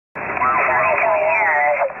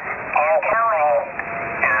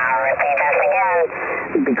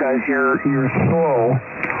because you're slow.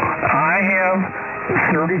 I have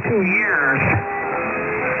 32 years.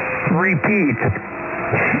 Repeat.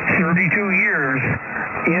 32 years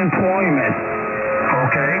employment.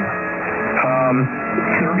 Okay?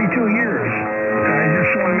 32 years. I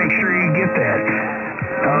just want to make sure you get that.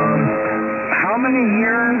 How many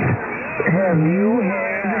years have you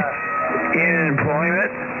had in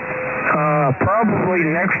employment? Probably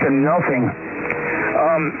next to nothing.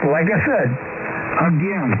 Like I said,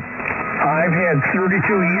 again, I've had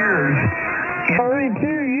 32 years. 32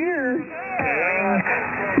 years?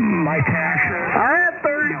 My taxes. I had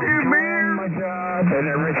 32 years. My job and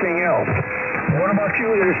everything else. What about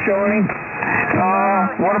you there, Stoney?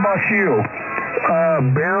 What about you?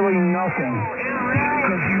 Barely nothing.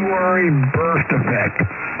 Because you are a birth defect.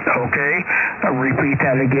 Okay? I'll repeat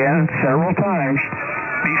that again several times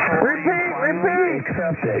before repeat.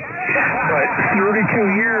 Accept it. But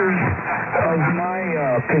 32 years of my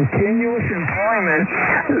continuous employment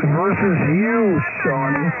versus you,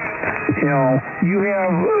 Stoney. You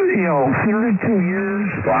have, 32 years.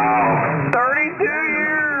 Wow. 32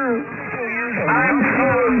 years. I'm so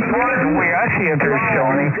important. The way I see it there,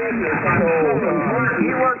 Stoney. So,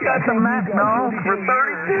 you worked at the McDonald's for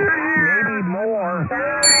 32 years. Maybe more.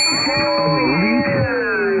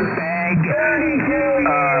 Lease bag,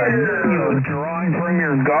 drawing from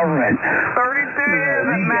your government. 32 years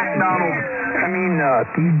at McDonald's. I mean,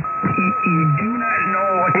 you do not know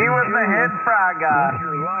what he was the head fry guy.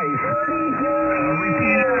 Your life.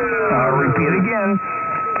 Repeat again.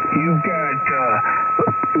 You've got,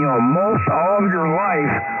 most all of your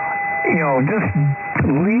life, just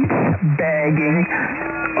lease bagging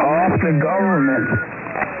off the government.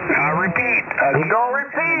 Repeat. You gonna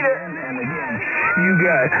repeat it. And again, you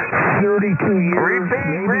got 32 years,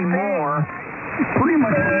 maybe more, pretty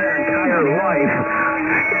much your entire life.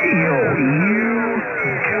 You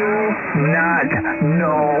do not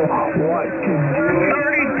know what to do.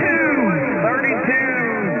 32.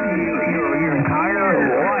 Your entire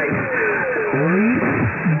life lease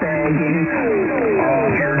bagging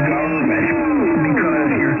off your government because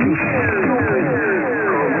you're too stupid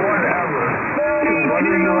or whatever.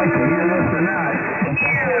 Whether you like to hear this or not,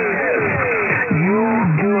 you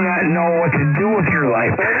do not know what to do with your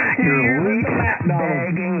life. You're lease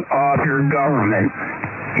bagging off your government.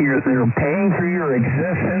 They're paying for your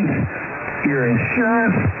existence, your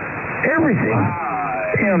insurance, everything.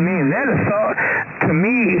 That is so, to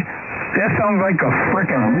me, that sounds like a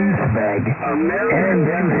frickin' lease bag. And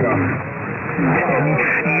then some.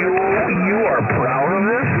 You are proud of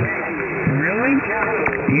this? Really?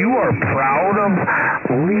 You are proud of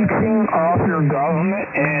leasing off your government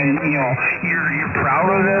and, you're proud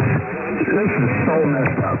of this? This is so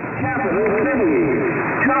messed up. Capital city,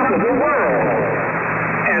 top of the world.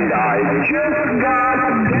 And I just got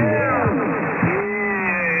down.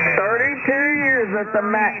 32 years at the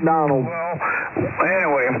McDonald's. Well,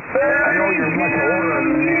 anyway, I know you're much older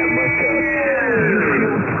than that, but you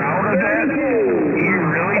feel proud of that? You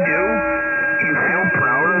really do? You feel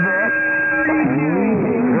proud of that?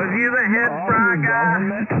 Was you the head fry guy?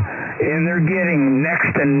 And they're getting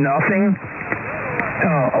next to nothing?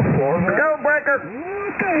 Affordable? Go, Breaker!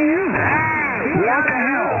 What the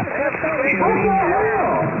hell? What the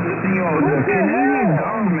hell? The Canadian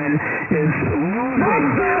government is losing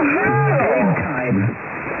big time.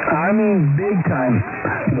 I mean big time.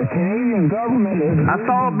 The Canadian government is... I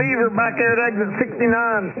saw a beaver back there at exit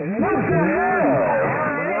 69.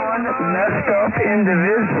 One messed up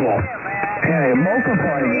individual. And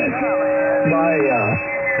multiply it by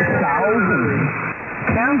thousands,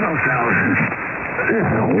 tens of thousands.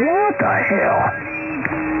 What the hell?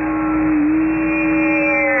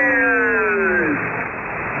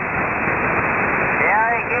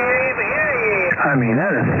 I mean,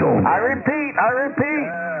 that is so bad. I repeat.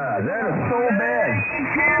 That is so bad.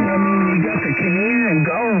 I mean, you got the Canadian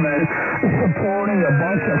government supporting a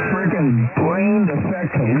bunch of freaking brain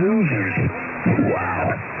defective losers.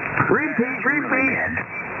 Wow. Repeat.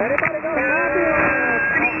 Anybody got a radio?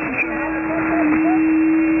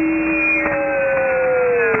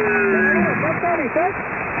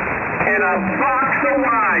 And a box of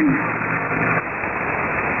wine.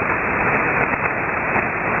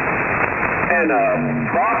 And a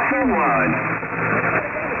box of wine.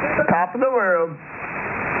 Top of the world.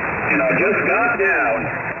 And I just got down.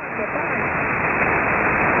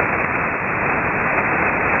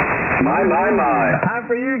 My. Time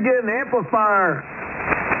for you to get an amplifier.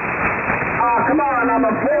 Oh, come on, I'm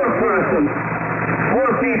a poor person.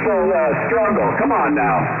 Poor people struggle. Come on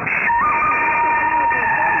now.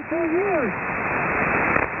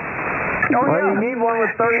 Oh, well, yeah. you need one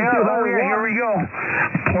with 3200 yeah, here watts. we go.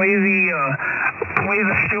 Play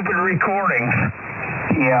the stupid recordings.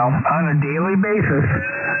 Yeah, on a daily basis,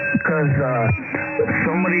 because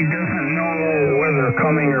somebody doesn't know whether they're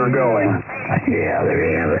coming or going. Yeah, there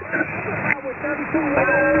you have it.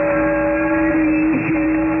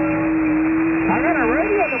 I got a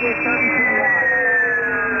radio that was 32 watts.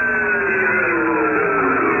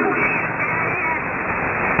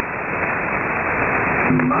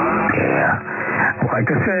 Yeah, like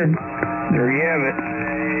I said, there you have it.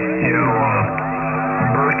 You know,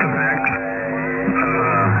 birth effect.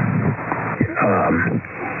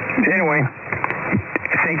 Anyway, I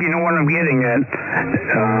think you know what I'm getting at.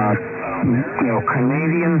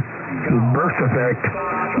 Canadian birth effect,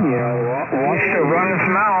 wants to run his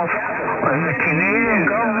mouth, and the Canadian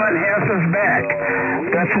government has his back.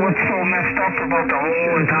 That's what's so messed up about the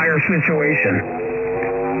whole entire situation.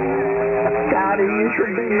 Daddy, you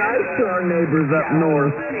should be nice to our neighbors up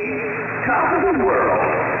north. Top of the world.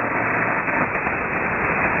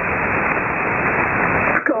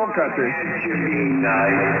 Coal cutters. Can't you be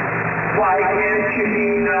nice? Why can't you be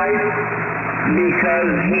nice?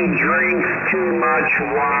 Because he drinks too much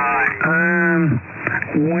wine.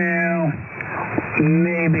 Well,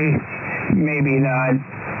 maybe not.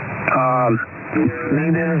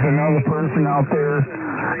 Maybe there's another person out there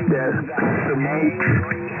that smokes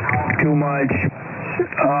too much.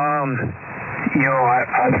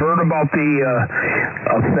 I've heard about the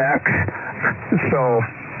effects. So,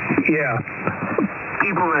 yeah,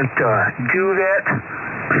 people that do that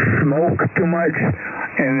smoke too much,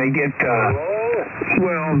 and they get into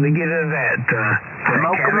that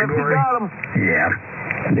Smoke 'em if you category. got 'em. Yeah,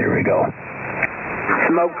 there we go.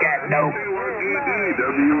 Smoke that dope.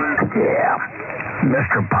 Yeah,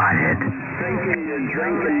 Mr. Pothead.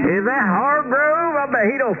 Is that Hargrove? I bet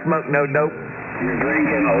he don't smoke no dope. You're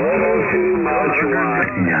drinking a little too much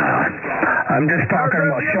wine. No, I'm just talking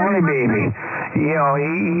about Shawnee Baby. He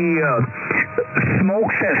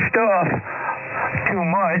smokes that stuff too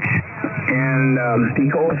much, and he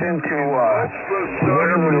goes into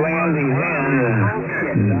whatever land he's in,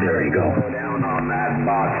 and there you go. Down on that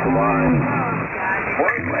box of wine.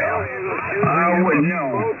 I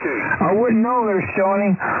wouldn't know there,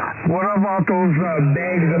 Shawnee. What about those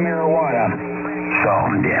bags of marijuana? So,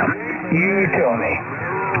 damn. You tell me.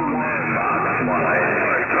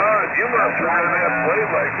 You must run that plate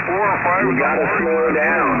like 4 or 5. You gotta slow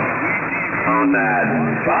down on that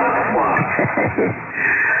box wine.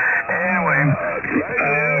 Anyway,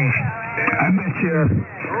 I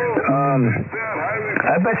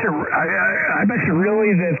bet you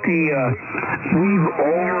really that we've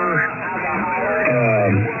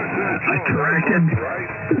attracted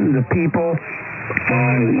the people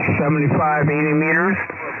on 75, 80 meters.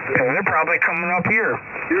 They're probably coming up here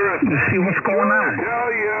to see what's going on.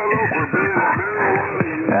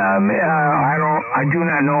 I do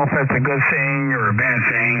not know if that's a good thing or a bad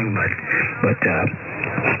thing, but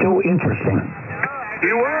still interesting.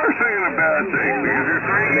 You are saying a bad thing because you're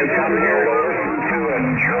saying they come here to listen to a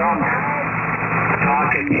drunk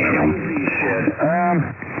talking crazy shit.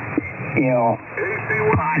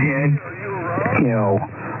 Pothead,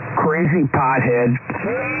 crazy pothead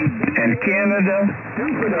in Canada,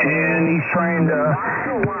 and he's trying to,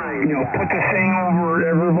 put the thing over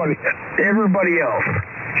everybody else.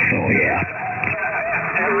 So yeah.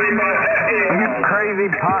 Crazy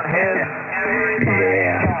pothead.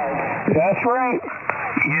 Yeah. That's right.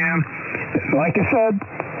 Yeah. Like I said,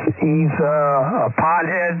 he's a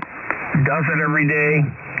pothead, does it every day.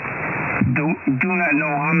 Do not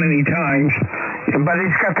know how many times, but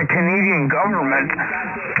he's got the Canadian government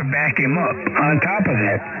to back him up. On top of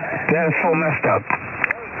that, that is so messed up.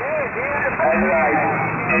 That's right.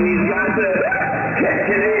 And he's got the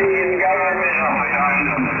Canadian government behind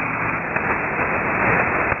him.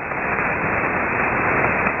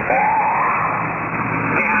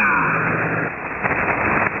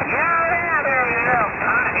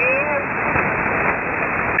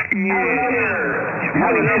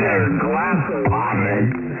 Have another glass of wine,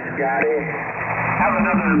 Scotty. Have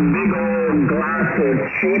another big old glass of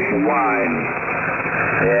cheap wine.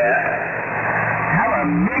 Yeah. Have a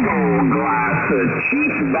big old glass of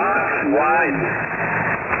cheap box wine.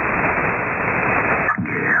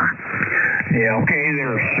 Yeah, okay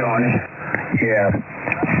there, Shawnee. Yeah.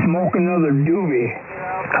 Smoke another doobie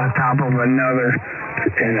on top of another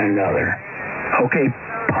and another. Okay,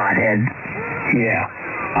 pothead. Yeah.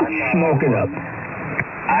 Smoke it up.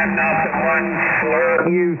 I'm not the one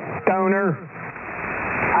slurring. You stoner.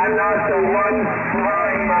 I'm not the one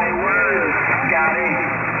slurring my words, Scotty.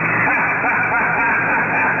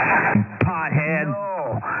 Pothead.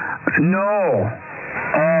 No.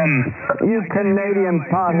 You Canadian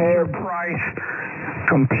pothead. Price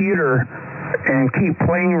computer and keep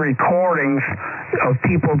playing recordings of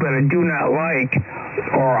people that I do not like,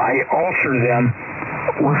 or I alter them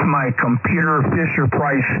with my computer Fisher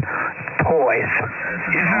Price toys.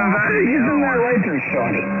 Isn't that right there,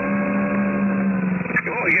 Shawnee?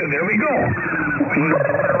 Oh, yeah, there we go.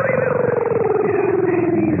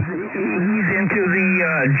 He's into the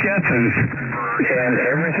Jetsons and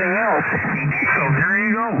everything else. So there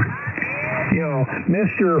you go. You know,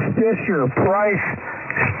 Mr. Fisher Price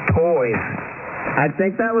toys. I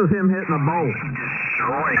think that was him hitting a bolt.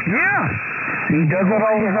 Yeah, he does it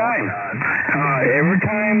all the time. Every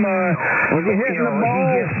time was he hitting the ball?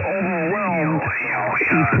 He gets overwhelmed,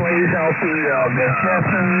 he plays out the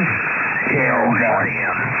Jetsons and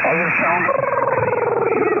other songs.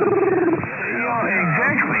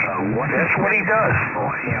 Exactly. That's what he does.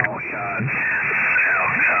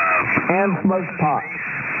 And smokes pot.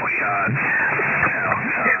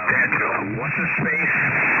 What's his face?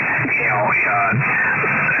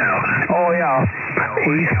 Oh yeah,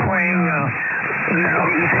 he's playing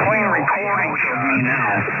recordings of me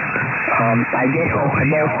now. I guess that's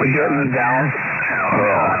supposed to get me down.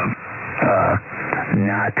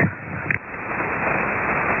 Not.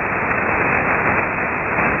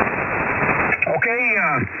 Okay,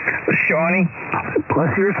 Shawnee,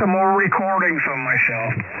 let's hear some more recordings of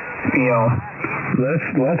myself. You know,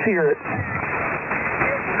 let's hear it.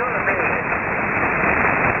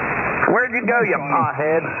 Where'd you go, you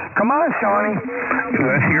pothead? Come on, Shawnee.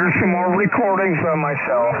 Let's hear some more recordings of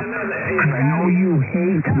myself. Because I know you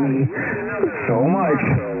hate me so much.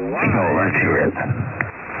 So let's hear it.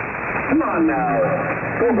 Come on now.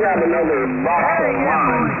 Go grab another box of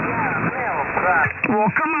wine.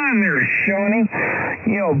 Well, come on there, Shawnee.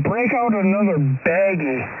 You know, break out another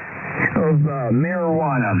baggie of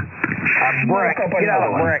marijuana. A brick. Get out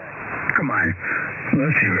of the brick. Come on.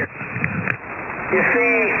 Let's hear it. You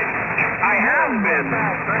see, I have been,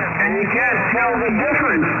 and you can't tell the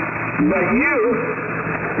difference. But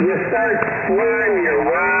you start slurring your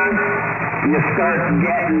words, you start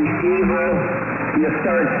getting evil, you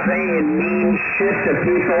start saying mean shit to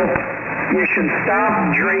people. You should stop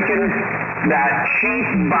drinking that cheap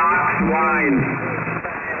box wine.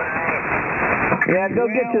 Yeah, go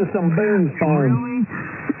get you some Boone's Farm.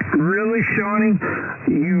 Really, Shawnee?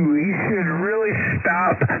 You should really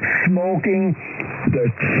stop smoking the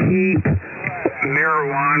cheap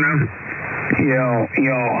marijuana. You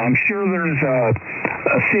know, I'm sure there's a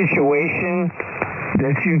situation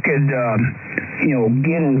that you could,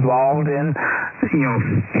 get involved in.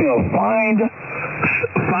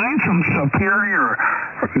 Find some superior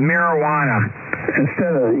marijuana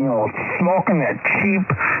instead of, smoking that cheap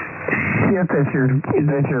shit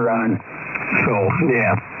that you're on. So,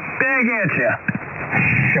 yeah. Back at ya,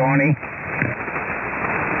 Shawnee.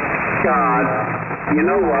 God, you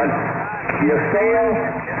know what? You fail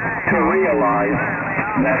to realize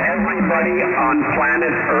that everybody on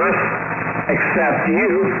planet Earth, except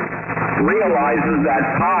you, realizes that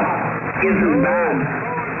pot isn't bad,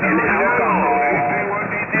 and alcohol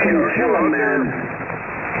can kill a man.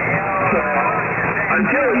 So,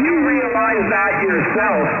 until you realize that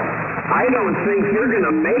yourself, I don't think you're going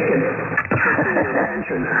to make it to senior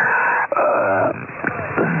pension.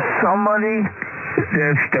 Somebody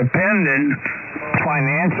that's dependent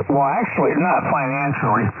actually not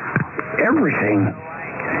financially, everything.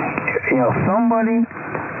 Somebody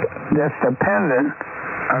that's dependent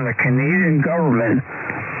on the Canadian government,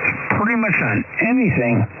 pretty much on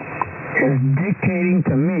anything, is dictating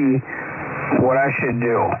to me what I should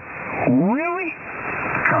do. Really?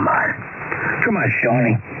 Come on,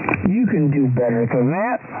 Shawnee. You can do better than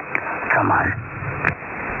that. Come on.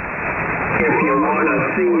 If you want to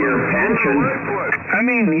see your pension. I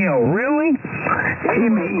mean, really?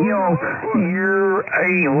 You're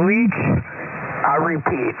a leech. I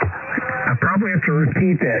repeat. I probably have to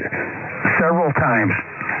repeat that several times.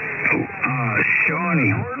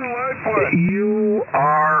 Shawnee, you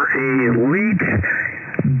are a leech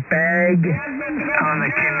bag on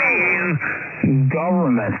the Canadian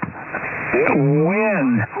government.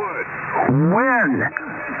 When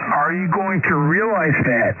are you going to realize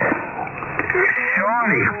that?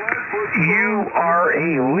 Shawnee, you are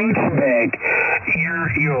a leech bag.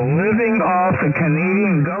 You're living off the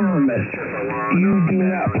Canadian government. You do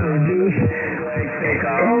not produce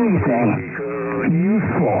anything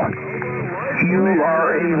useful. You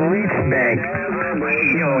are a leech bag.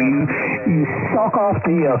 You suck off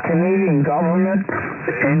the Canadian government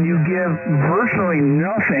and you give virtually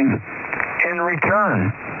nothing in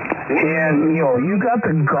return. And, you got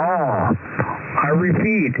the gall, I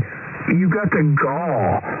repeat, you got the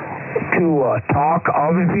gall to talk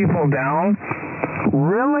other people down?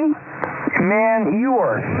 Really? Man, you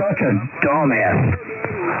are such a dumbass.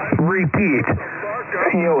 Repeat.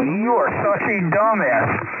 You are such a dumbass.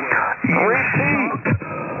 Repeat.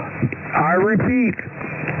 I repeat.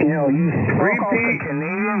 You suck off the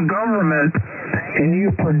Canadian government and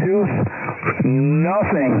you produce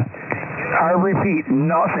nothing. I repeat,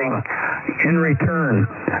 nothing in return.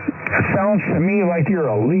 It sounds to me like you're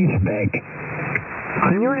a leech bag.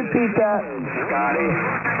 Can you repeat that? Scotty.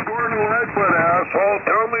 Gordon Lightfoot, asshole.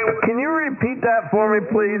 Tell me. Can you repeat that for me,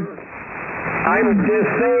 please? I'm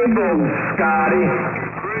disabled, Scotty.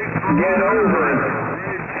 Get over it.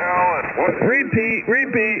 Repeat. Great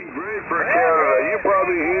for Canada. You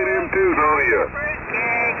probably hate him too, don't you?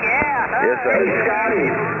 Yes, sir. Hey, Scotty.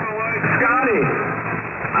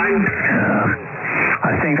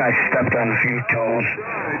 I think I stepped on a few toes.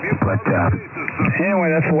 But anyway,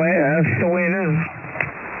 that's the way it is.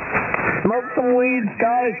 Smoke some weed,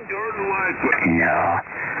 Scotty. No.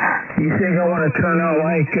 You think I want to turn out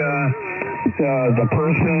like the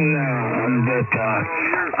person that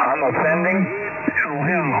I'm offending? Oh,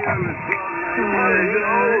 hell no.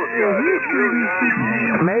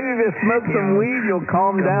 Maybe if you smoke some weed, you'll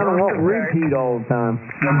calm down and won't repeat all the time.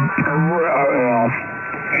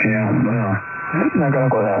 I'm not going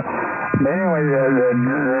to go there. But anyway, the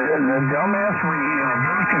dumbass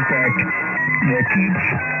birth effect that keeps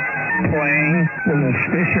playing with his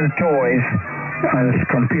Fisher toys on his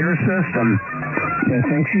computer system and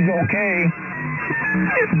thinks he's okay,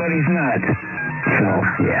 but he's not. So,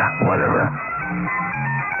 yeah, whatever.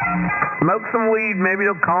 Smoke some weed, maybe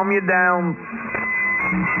it'll calm you down.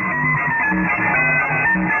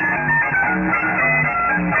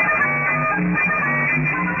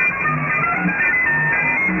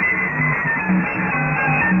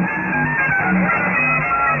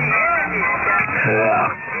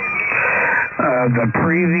 The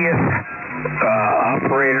previous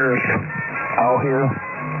operators out here,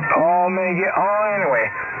 anyway,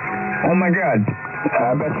 oh my God,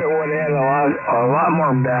 I bet they would have had a lot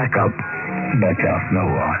more backup, but no.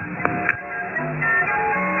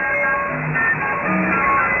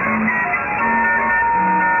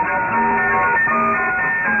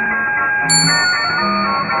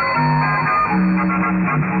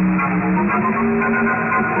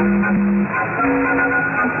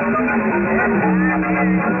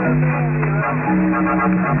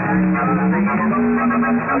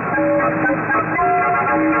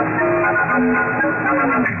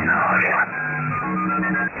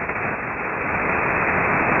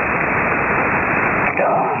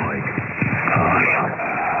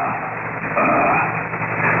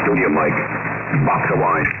 Studio Mike. Box of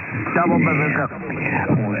wine. Double bazooka.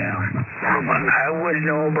 Well, I wouldn't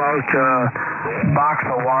know about box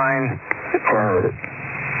of wine or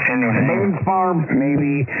anything. Baines Farm.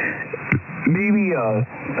 Maybe a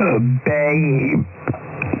baggie,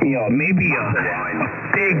 maybe a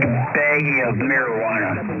big baggie of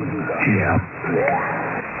marijuana. Yeah.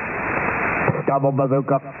 Double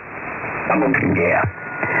bazooka.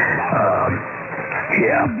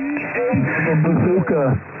 Yeah. The bazooka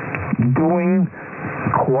doing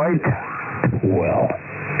quite well.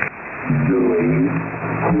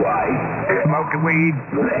 Smoking weed.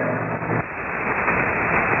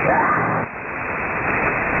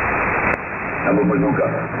 Double bazooka.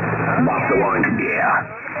 Box of wine.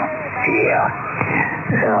 Yeah.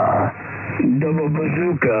 Double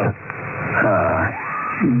bazooka.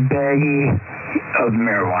 Baggie of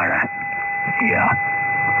marijuana. Yeah.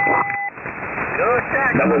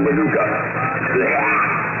 Double bazooka.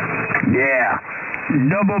 Yeah.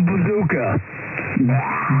 Double bazooka.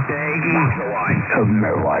 Baggie of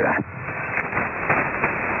marijuana.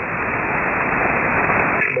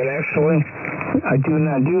 But actually, I do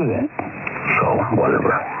not do that. So,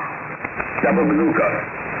 whatever. Double bazooka.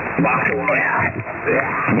 Box of wine.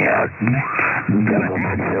 Yeah. Double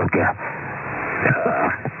bazooka.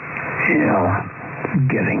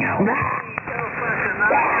 Getting out.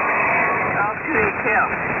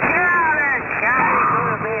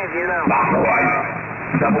 Box of wine.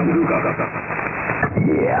 Double bazooka.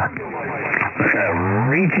 Yeah.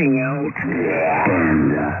 Reaching out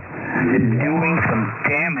and doing some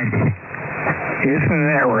damage. Isn't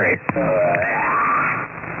that right?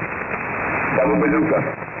 Double bazooka.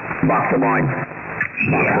 Box of wine.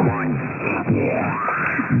 Box of wine. Yeah.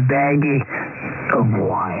 Baggie of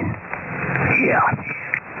wine. Yeah.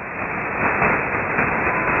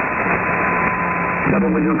 Double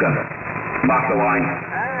bazooka. Box of wine.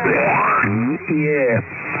 Yeah.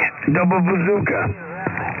 Double bazooka.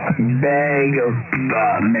 Bag of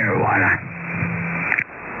marijuana.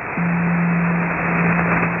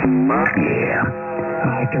 Yeah,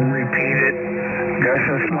 I can repeat it just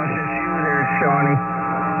as much as you there, Shawnee.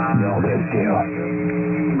 No big deal.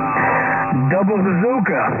 Double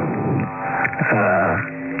bazooka.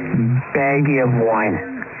 Baggie of wine.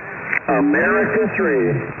 America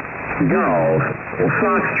 3, Golf,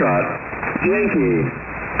 Foxtrot, Yankee,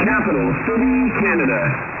 Capital City, Canada.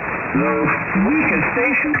 The weakest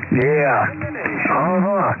station? Yeah.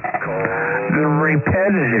 The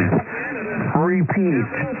repetitive. Repeat.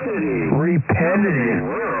 Repetitive.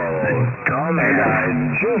 Dumbass. And I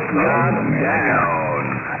just got down.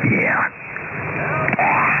 Yeah.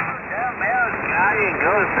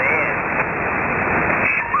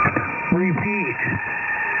 Repeat.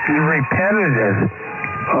 The repetitive.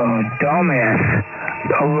 Dumbass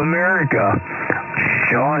of America.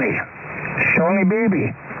 Shawnee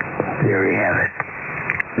baby. There you have it.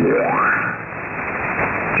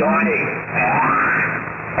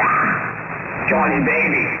 Johnny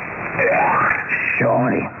baby.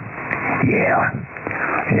 Shawnee. Yeah.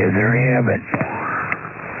 Yeah, there you have it.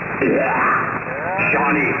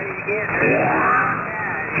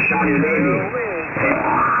 Shawnee baby.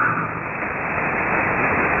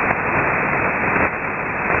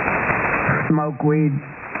 Smoke weed.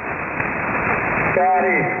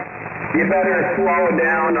 Scotty, you better slow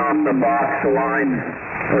down on the box line,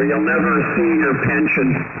 or you'll never see your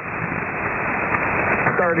pension.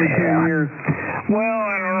 32 years. Well,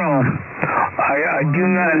 I don't know. I do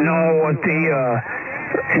not know what the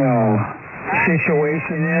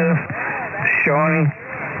situation is, Shawnee,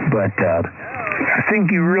 but I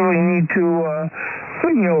think you really need to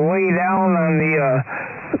lay down on the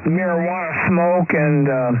marijuana smoke and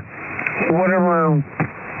whatever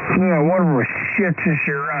shit that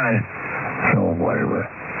you're on. So whatever.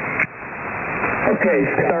 Okay,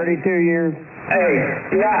 32 years. hey,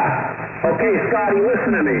 yeah. Okay, Scotty,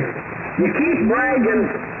 listen to me. You keep bragging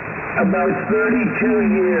about 32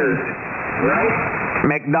 years, right?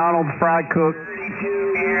 McDonald's fried cook.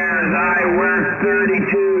 32 years. I worked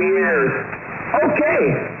 32 years.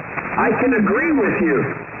 Okay, I can agree with you.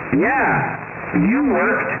 Yeah, you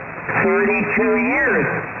worked 32 years.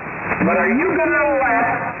 But are you going to let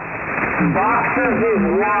boxes of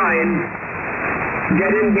wine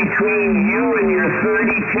get in between you and your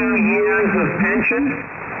 32 years of pension?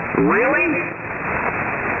 Really?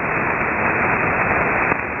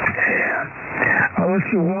 Yeah. I'll let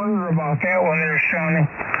you wonder about that one there, Sonny.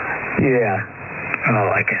 Yeah. Oh,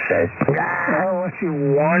 like I said, I'll let you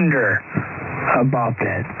wonder about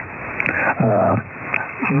that.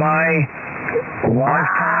 My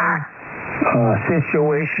lifetime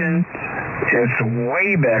situation is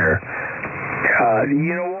way better.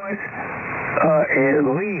 You know what? At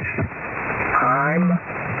least I'm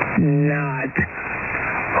not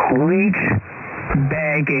leech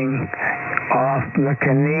bagging off the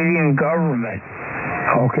Canadian government.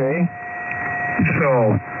 Okay?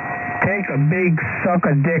 So, take a big suck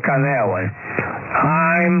of dick on that one.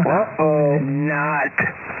 I'm not,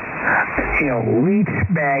 leech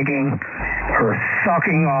bagging or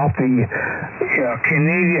sucking off the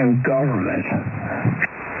Canadian government.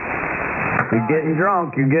 You're getting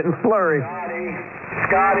drunk. You're getting slurry.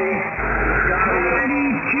 Scotty,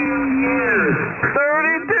 32 years.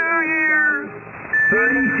 32 years.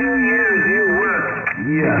 32 years you worked. Yeah.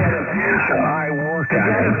 You get a pension. I work You on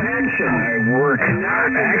get a it. pension. I work.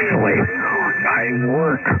 Actually, I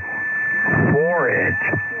work for it.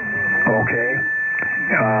 Okay?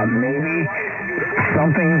 Maybe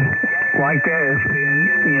something like that has been,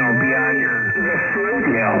 beyond your,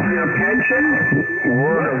 Your pension?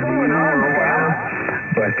 word of view or whatever.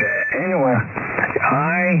 But anyway,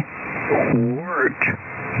 I worked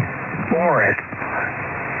for it.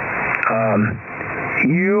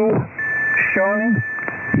 You, Shawnee,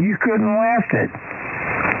 you couldn't last it.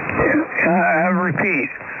 I repeat,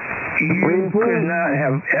 you could not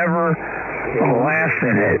have ever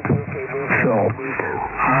lasted it. So,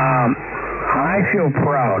 I feel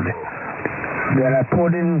proud that I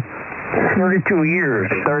put in 32 years.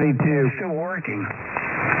 32. Still working.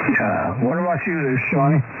 What about you there,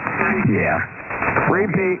 Shawnee? Yeah.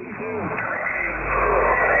 Repeat.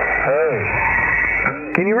 Hey.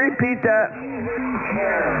 Can you repeat that?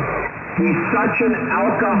 He's such an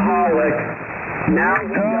alcoholic. Now he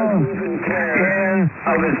doesn't even care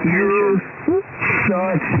of his pension.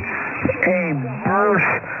 Such a birth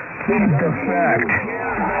defect.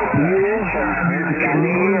 You, the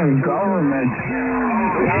Canadian government,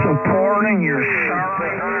 supporting your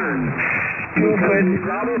stupid,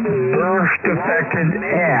 birth defected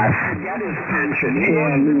ass. And,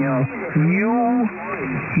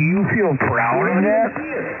 you feel proud of that?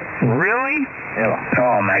 Really?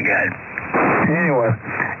 Oh my God. Anyway,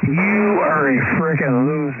 you are a freaking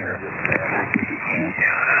loser.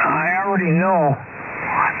 I already know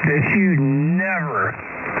that you never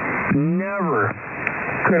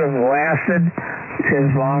could have lasted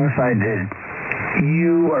as long as I did.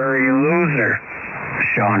 You are a loser,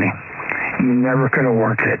 Shawnee. You never could have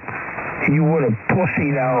worked it. You would have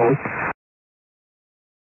pussied out.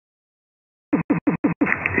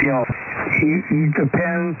 You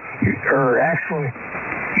depend, or actually,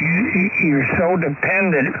 you're so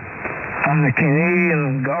dependent on the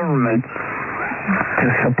Canadian government to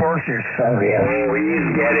support yourself. Oh,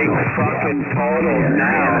 he's getting fucking totaled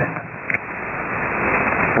now.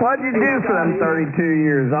 What'd you do for them 32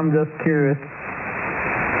 years? I'm just curious.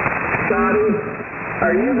 Scotty,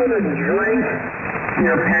 are you going to drink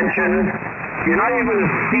your pension? You're not even going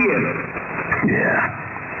to see it. Yeah.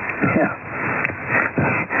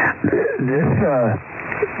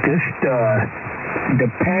 This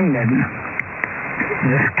dependent,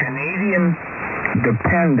 this Canadian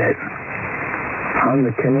dependent on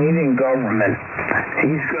the Canadian government,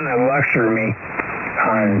 he's going to lecture me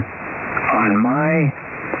on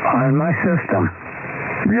my system.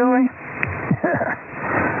 Really?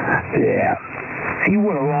 Yeah. He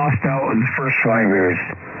would have lost out in the first 5 years.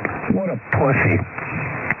 What a pussy.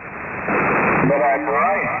 But I'm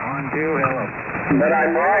right. But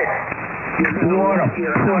I'm right. What a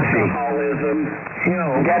pussy.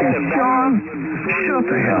 Sean, shut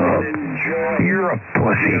the hell up. You're a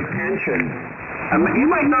pussy. Pension. You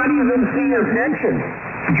might not even see your pension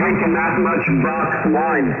drinking that much box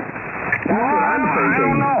wine. That's what I'm thinking. I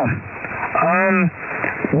don't know.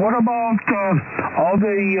 What about all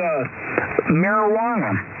the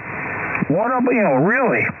marijuana? What about,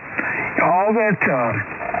 really? All that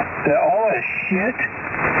shit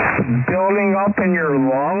building up in your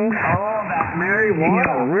lungs? Oh, that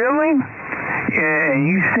marijuana. Really? And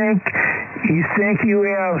you think you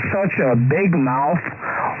have such a big mouth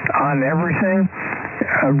on everything?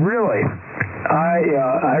 Really?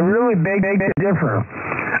 I really beg to differ.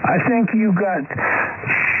 I think you got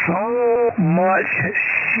so much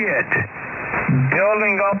shit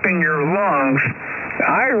building up in your lungs.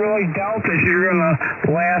 I really doubt that you're gonna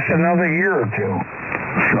last another year or two.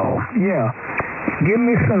 So, yeah. Give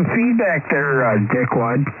me some feedback there,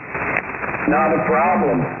 dickwad. Not a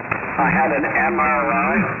problem. I had an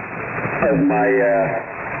MRI of my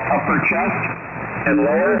upper chest and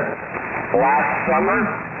lower last summer,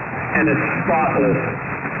 and it's spotless.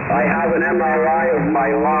 I have an MRI of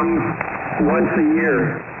my lungs once a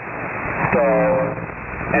year. So,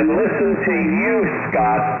 and listen to you,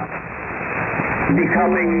 Scott,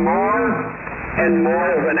 becoming more and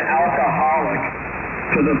more of an alcoholic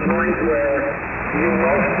to the point where you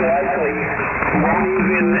most likely won't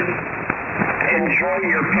even enjoy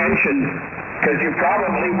your pension because you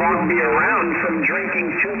probably won't be around from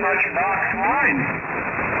drinking too much box wine.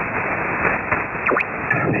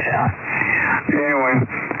 Yeah. Anyway,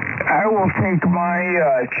 I will take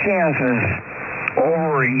my chances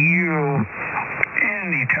over you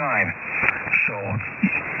anytime. So,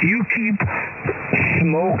 you keep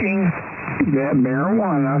smoking that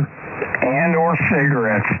marijuana and or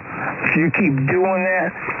cigarettes. So you keep doing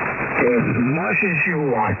that as much as you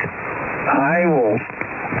want. I will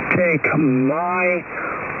take my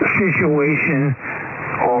situation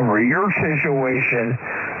over your situation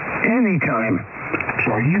anytime.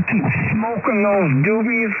 So you keep smoking those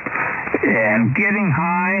doobies and getting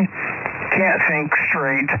high, can't think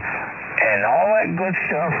straight, and all that good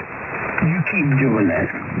stuff. You keep doing that.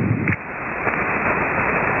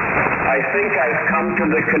 I think I've come to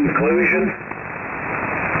the conclusion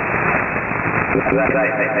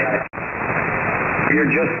that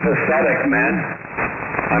you're just pathetic, man.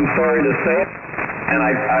 I'm sorry to say it, and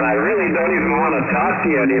I really don't even want to talk to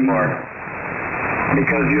you anymore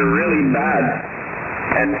because you're really bad,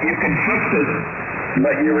 and you can fix it,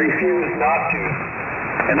 but you refuse not to.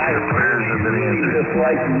 And I really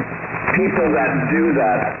dislike people that do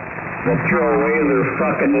that throw away their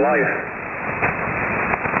fucking life.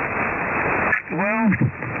 Well,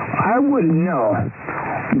 I wouldn't know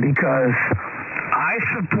because I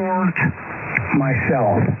support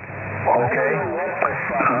myself. Okay?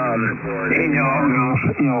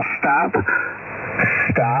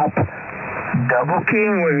 Stop double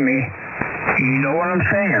keying with me. You know what I'm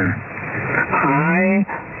saying? I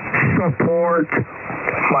support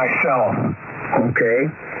myself. Okay?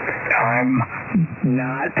 I'm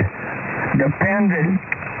not dependent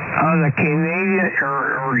on the Canadian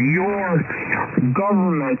or your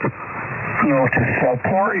government, to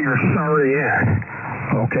support your sorry ass.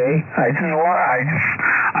 Okay? I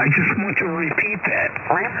just want to repeat that.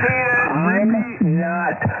 Repeat it. I'm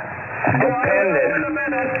not dependent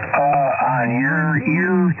on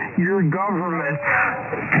your government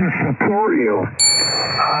to support you.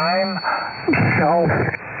 I'm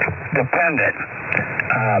self-dependent.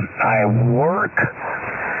 I work.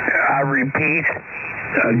 I repeat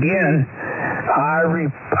again.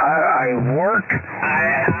 I work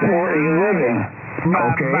for a living.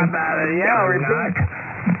 Okay. Yeah, I'm not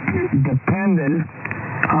dependent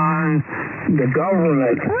on the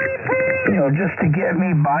government, just to get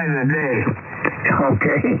me by the day.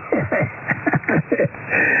 Okay.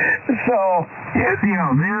 So,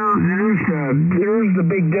 there's the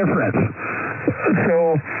big difference.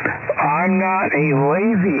 So, I'm not a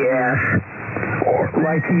lazy ass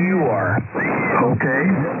like you are. Okay.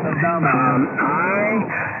 I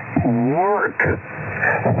work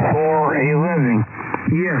for a living.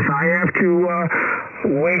 Yes, I have to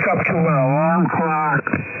wake up to an alarm clock.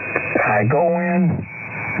 I go in,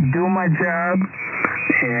 do my job,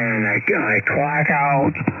 and I clock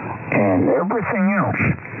out, and everything else.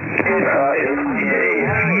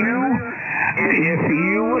 If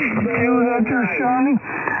you was to do that there, Sonny,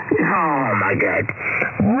 oh my God,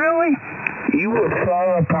 really? You would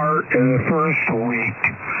fall apart in the first week.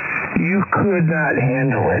 You could not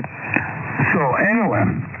handle it. So anyway,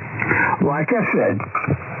 like I said,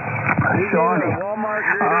 Shawnee,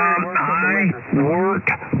 I work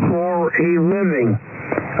for a living,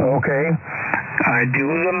 okay? I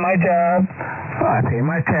do my job, I pay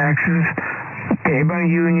my taxes, pay my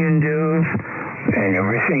union dues, and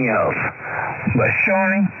everything else. But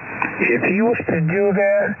Shawnee, if you was to do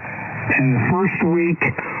that in the first week,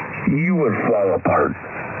 you would fall apart.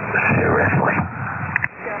 Seriously.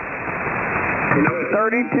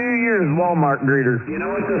 32 years Walmart greeter. You know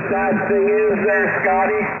what the sad thing is there,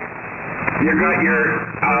 Scotty? You got your,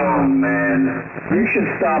 oh man, you should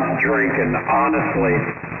stop drinking, honestly.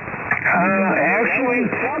 Actually,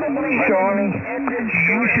 Shawnee,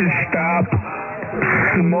 you should stop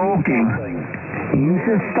smoking. You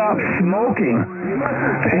should stop smoking.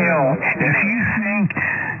 If you think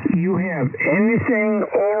you have anything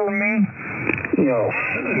over me, well,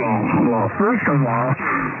 first of all,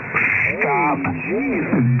 stop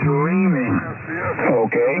dreaming,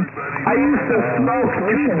 okay? I used to smoke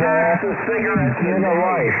 2 packs of cigarettes in a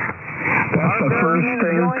life. That's the first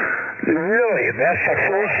thing. Really, that's the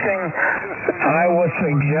first thing I would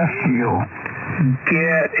suggest to you.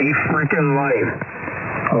 Get a freaking life,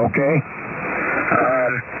 okay?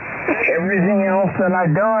 Everything else that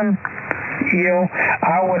I've done,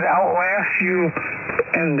 I would outlast you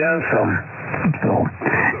and then some. So,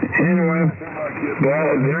 anyway,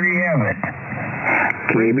 there you have it.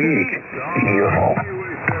 KBH, beautiful.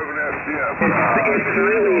 It's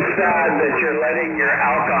really sad that you're letting your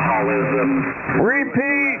alcoholism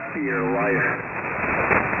repeat to your life.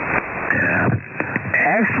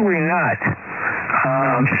 Actually not.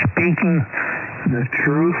 Speaking the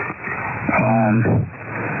truth,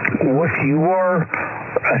 what you are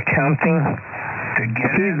attempting to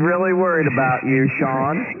get... She's really worried about you,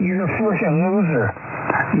 Sean. You're a freaking loser.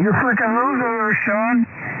 You're a freaking loser there, Sean.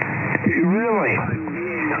 Really.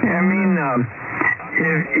 I mean,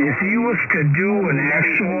 if you was to do an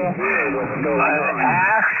actual...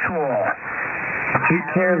 He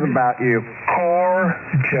cares about you. Core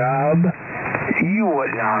job, you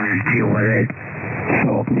wouldn't want to deal with it.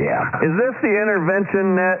 So, yeah. Is this the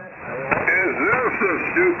intervention net? Is this a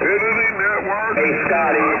stupidity network? Hey,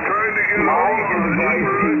 Scotty, my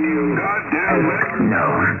advice to you No.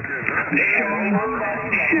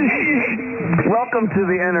 Welcome to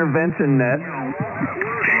the intervention net.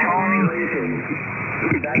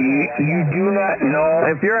 You do not know.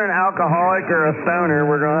 If you're an alcoholic or a stoner,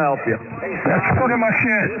 we're going to help you. That's pretty much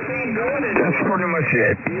it. That's pretty much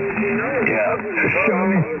it. Yeah.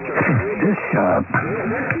 Shawnee, just shut up.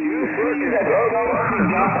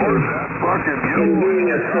 in being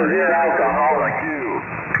a severe alcoholic.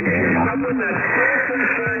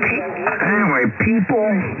 Anyway, people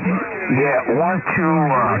that want to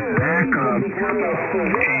back up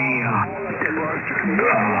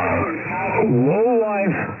a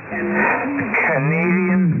low-life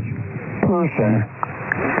Canadian person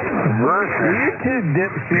versus a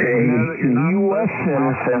U.S.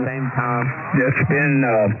 citizen that's been,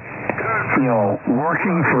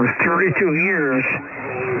 working for 32 years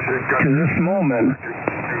to this moment,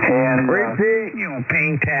 and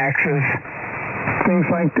paying taxes, things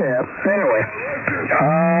like that. Anyway,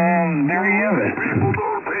 there you have it. People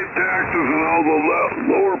don't pay taxes and all the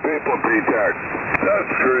lower people pay taxes.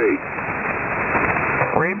 That's great.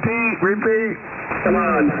 Repeat. Come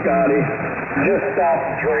on, Scotty. Just stop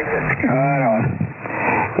drinking. I know.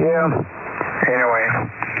 Yeah. Anyway,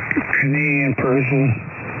 Canadian person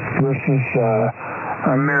This is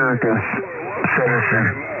America's citizen.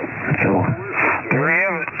 So, there you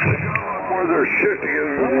have it. More their shit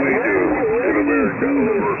together than we do in America.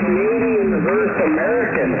 Canadians versus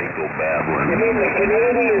Americans. You mean the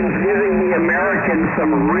Canadians giving the Americans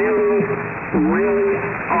some really, really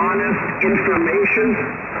honest information?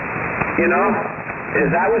 You know? Is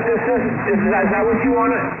that what this is? Is that what you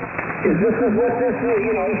want to... Is this what this is? You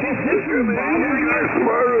know, is this bothering you?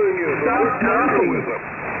 Smarter than you. Stop talking.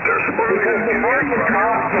 They're smarter Because than the more you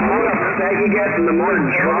talk, the more upset you get and the more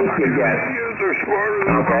drunk you get. They're smarter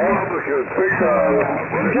than Republicans. So,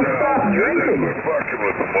 just stop drinking. We're fucking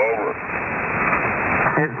with them over.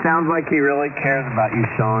 It sounds like he really cares about you,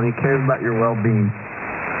 Sean. He cares about your well-being.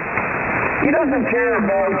 He doesn't care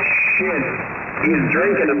about shit. He's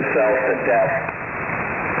drinking himself to death.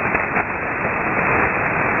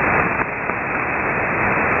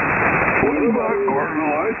 What about Gordon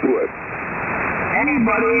Lightfoot?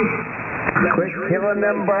 Anybody that Quit killing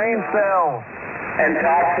them brain cells. and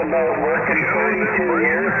talks about working 32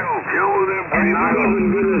 years and not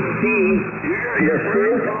even going to see the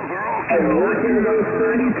fruit of working those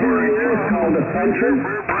 32 years called a pension,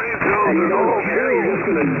 and you don't care, you're just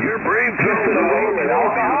going to drift it away with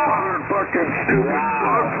alcohol?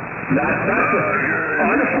 Wow.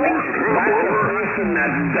 Honestly, that's a person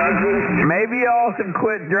that doesn't... Maybe y'all should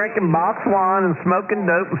quit drinking box wine and smoking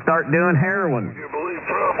dope and start doing heroin.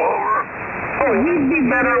 Oh, he'd be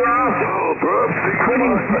better off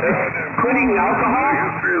quitting alcohol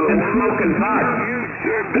and smoking pot.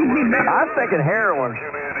 He'd be better. I'm thinking heroin.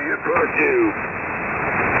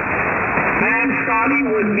 Man, Scotty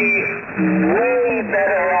would be way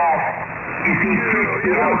better off if he took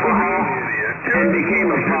the alcohol and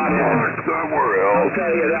became a pothead. I'll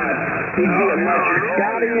tell you that. He'd be a much...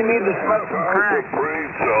 Scotty, you need to smoke some crack.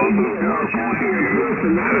 Trump's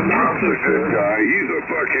a good guy. He's a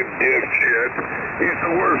fucking dipshit. He's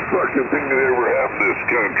the worst fucking thing that ever happened to this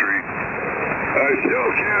country. I still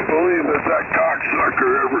can't believe that cocksucker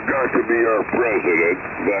ever got to be our president,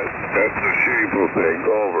 but that's a shameful thing.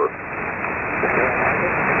 Over.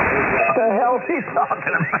 What the hell is he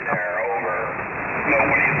talking about? Over.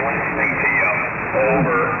 Nobody's listening to you.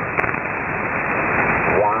 Over.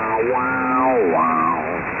 Wow, wow, wow.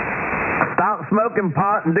 Stop smoking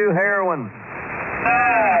pot and do heroin.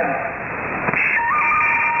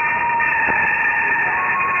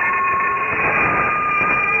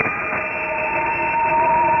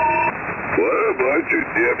 What a bunch of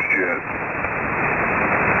dipshits.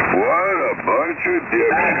 What a bunch of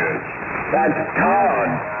dipshits. That's Todd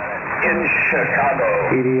in Chicago.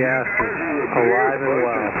 Pediatrics, alive and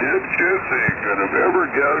well. Dipshits that could have ever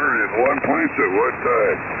gathered in one place at one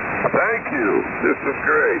time. Thank you. This is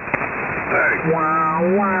great. Thanks. Wow,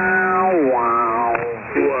 wow, wow.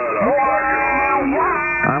 What a fucking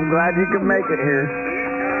loser. I'm glad you could make it here. These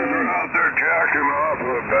guys are out there jacking off in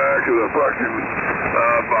the back of the fucking,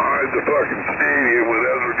 behind the fucking stadium with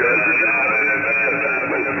other guys. These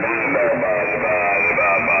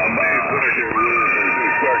fucking losers.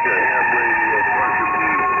 These fucking ham radio fucking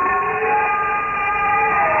losers.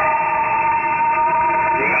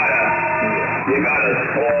 You gotta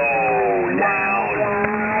slow down.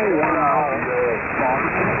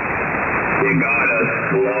 You gotta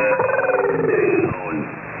slow down.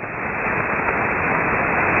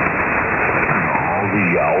 All the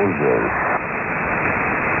yowzers.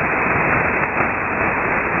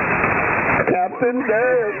 Captain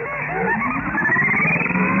Derek.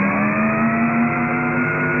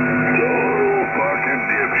 Total fucking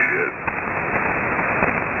dipshit.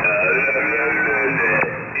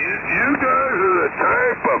 You guys are the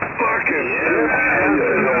type of fucking dipshit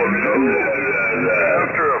that don't know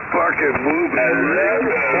after a fucking movie.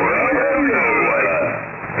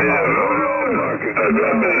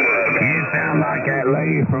 You sound like that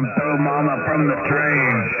lady from Throw Mama from the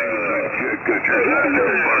Train.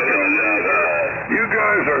 You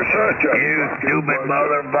guys are such a You stupid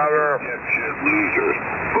motherfucker. dipshit losers.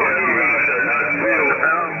 Fuck you guys are not real.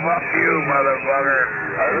 Fuck you, motherfucker.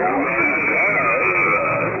 I don't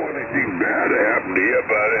want anything bad to happen to you,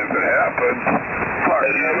 but if it happens, fuck you.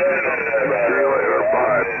 See you later.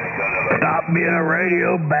 Bye. Stop being a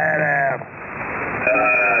radio badass.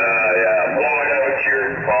 Yeah, blowing out your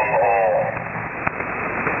bumhole.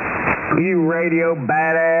 You radio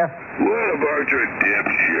badass. What a bunch of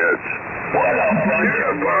dipshits. What a bunch You're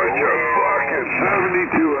a bunch of fucking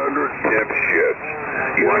 7,200 dipshits.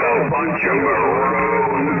 What a bunch of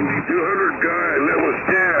maroons. 200 guy that was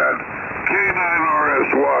dead.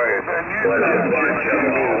 K9RSY. What a bunch of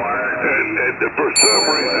And for some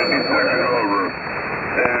reason he took it over.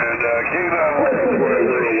 And K9RSY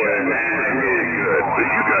went away. It was really good. But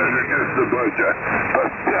you guys bunch of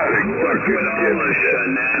pathetic fucking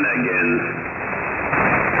shenanigans.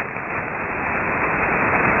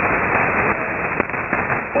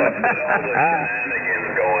 What's with all the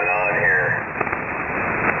shenanigans going on here?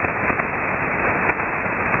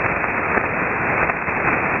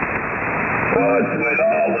 What's with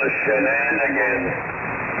all the shenanigans?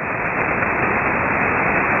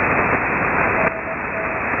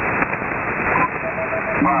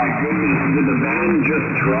 My goodness, did the band just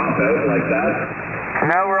drop out like that?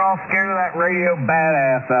 Now we're all scared of that radio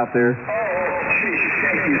badass out there.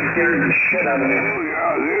 Shit, you scared the shit out of me.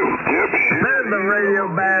 There's the radio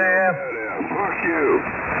badass. Fuck you.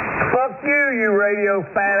 Fuck you, you radio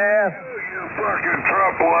fat ass. You fucking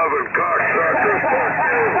Trump-loving cocksucker. Fuck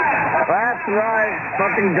you. That's right.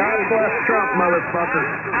 Fucking God bless Trump, motherfucker.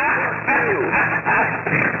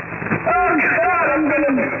 Oh God, I'm gonna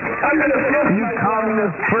flip. You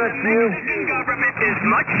communist prick, you. Mexican government is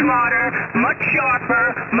much smarter, much sharper,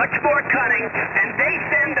 much more cunning, and they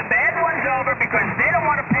send the bad ones over because they don't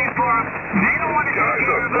want to pay for them. They don't want to take Guy's care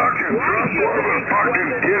a of them. fucking Trump-loving fucking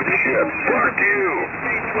dipshit. Fuck you.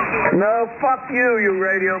 No, fuck you, you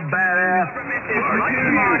radio badass. Is Fuck much you, you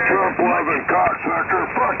smarter. Trump-loving cocksucker.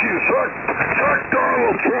 Fuck you. Suck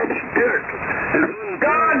Donald Trump's dick.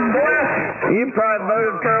 God bless. You probably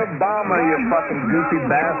voted for Obama, you fucking goofy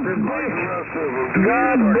bastard.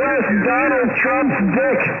 God bless Donald Trump's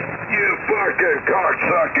dick. You fucking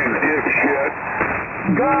cocksucking dipshit.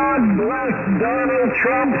 God bless Donald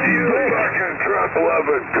Trump's You dick. fucking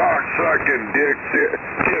Trump-loving cocksucking dipshit.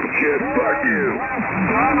 Fuck you.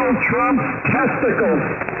 Donald Trump's testicles.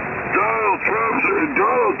 Donald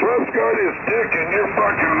Trump's got his dick in your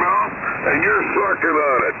fucking mouth and you're sucking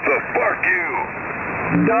on it. So fuck you.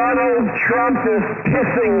 Donald Trump is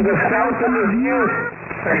pissing the fountain of youth.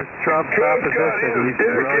 Trump's Trump's got opposition. his He's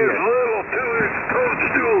dick, his brilliant. little 2-inch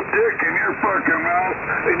toadstool dick in your fucking mouth,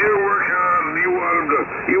 and you're working on it, and you want him to,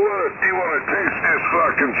 you want to taste his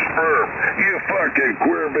fucking sperm. You fucking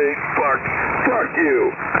queerbait fuck. Fuck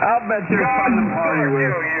you. I'll bet you're fun to party Fuck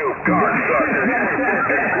with. you cocksucker. You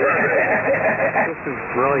fucking queerbait. This is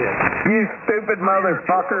brilliant. You stupid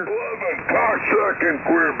motherfucker. Loving cocksucking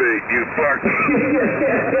queerbait, you fucking.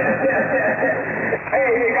 Hey,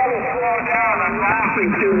 you gotta slow down. I'm laughing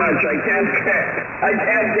too much. I can't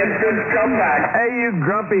get good comeback. Hey, you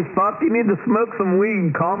grumpy fuck. You need to smoke some weed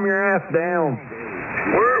and calm your ass down.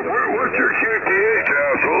 What's your QTH,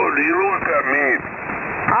 asshole? Do you know what that means?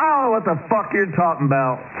 I don't know what the fuck you're talking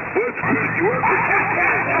about. What's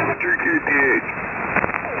your QTH?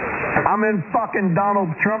 I'm in fucking Donald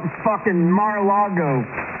Trump's fucking Mar-a-Lago.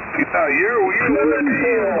 Yeah, you fucking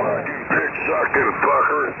dick-sucking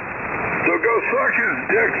fucker. So go suck his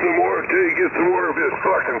dick some more until you get some more of his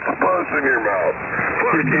fucking pus in your mouth.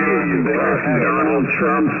 Fuck you. Donald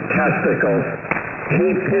Trump's testicles. He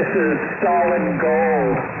pisses solid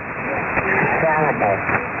gold. Horrible.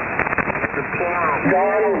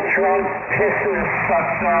 Donald Trump pisses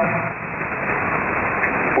success.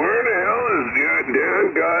 Where the hell is Dan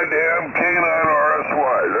goddamn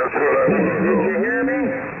K9RSY? That's what I want to know. Did you hear me?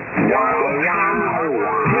 Donald Trump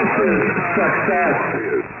pisses success.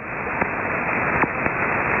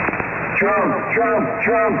 Trump.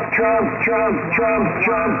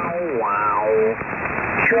 Wow.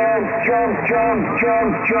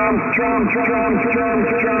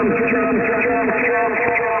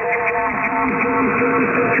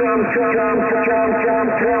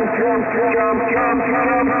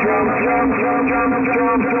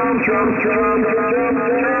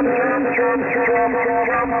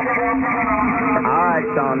 Alright,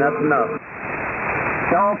 Sean, that's enough.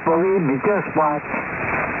 Don't believe me, just watch.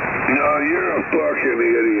 No, you're a fucking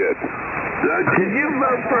idiot. Did you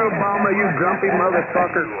vote for Obama, you grumpy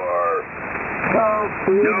motherfucker? You are. Don't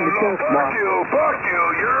believe No, me, no, just watch. fuck you.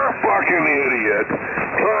 You're a fucking idiot.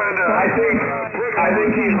 Trying to. I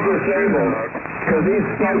think he's disabled. Because he's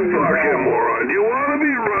studying You fucking moron. Do you want to be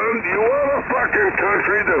run? Do you want a fucking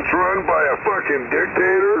country that's run by a fucking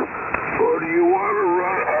dictator? Or do you want to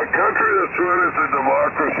run a country that's run as a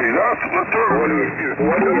democracy? That's what What do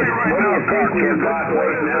you think we've got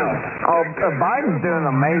right now? Oh, Biden's doing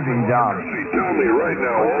an amazing job. Tell me right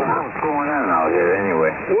now, over. What's going on out here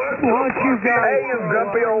anyway? What Why don't you guys, hey, you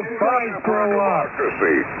grumpy old fuck, grow up?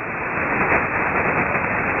 democracy?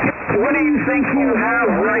 What do you think you have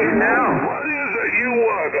right now? What is it you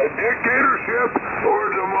want? A dictatorship or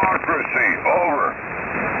democracy? Over.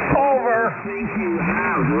 Over. Think you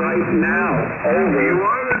have right now? Over. You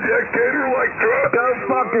want a dictator like Trump? Go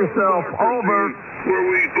fuck yourself. Over. Where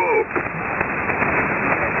we vote.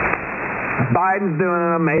 Biden's doing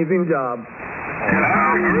an amazing job.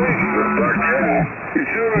 How great. Fuck you. He's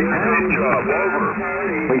doing a great job.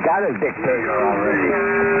 Over. We got a dictator already.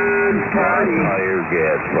 Higher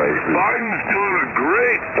gas prices. Biden's doing a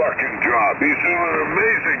great fucking job. He's doing an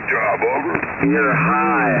amazing job. Over. You're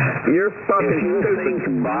high. You're fucking If you stupid. think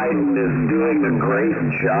Biden is doing a great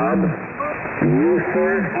job, you,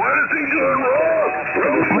 sir, What is he doing wrong?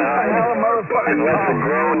 and let the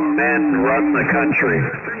grown men run the country.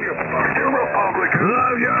 You fucking Republican.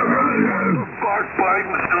 Fuck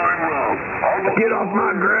Biden's doing wrong. Get off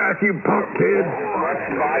my grass, you punk kid. What's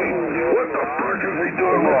Biden doing? What the fuck is he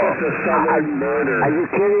doing wrong? It's a southern murder. Are you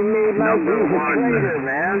kidding me, Mike? He's a traitor,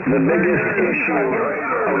 man. The biggest issue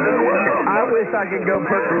of the world. I wish I could go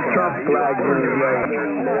put some Trump flags in the road.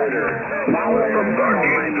 Murder. Now What the fuck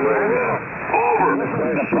is he doing wrong? Over. the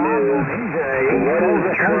problem is, what is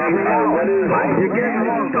Trump? What is You're getting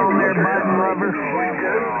lost on there, Biden lover.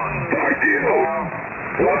 Fuck you.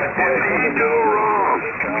 What did he do wrong?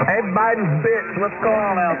 Hey, Biden's bitch, what's going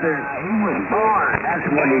on out there? He was born. That's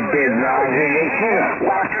what he did, Roger. They should have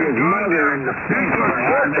slapped his mother in the He face. took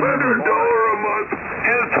 $600 a month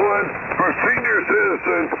insulin for senior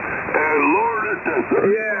citizens and lowered it to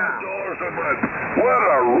 $30 a month. What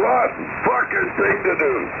a rotten fucking thing to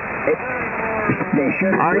do. They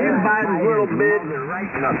should Are you Biden's little bitch?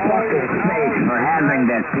 right in the fucking face for having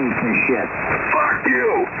that piece of shit. Fuck you.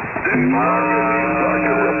 These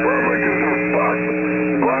fucking Republicans are fucked.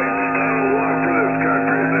 Biden's not a lot for this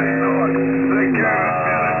country. They know it. They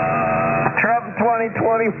can't. Trump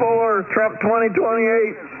 2024, Trump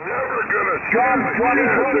 2028. Never gonna Trump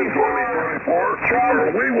 2024. Trump,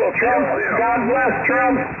 we will kill him. God bless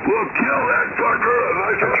Trump. We'll kill that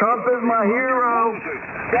fucker. Trump is my hero.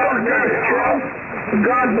 God bless Trump.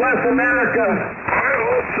 God bless America. I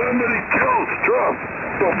hope somebody kills Trump.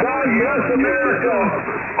 God bless America.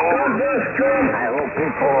 God bless Trump. I hope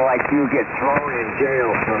people like you get thrown in jail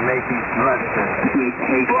for making threats and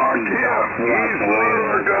hate Fuck him. He's not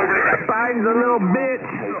our governor. Biden's a little bitch.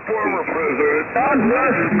 The former president. God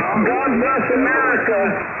bless America.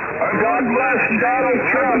 God bless Donald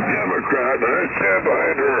I'm Trump. a Democrat, and I stand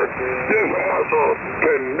behind her. This asshole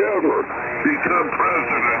can never become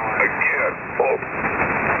president again. Oh.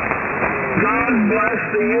 God bless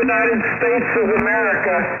the United States of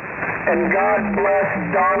America. And God bless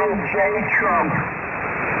Donald J. Trump.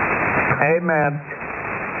 Amen.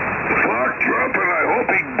 Fuck Trump, and I hope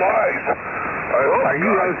he dies. I hope Are you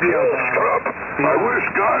God okay kills with that? Trump. I wish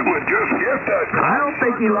God would just hit that I don't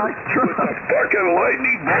think he likes with Trump. a fucking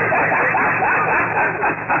lightning bolt.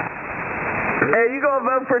 Hey, you gonna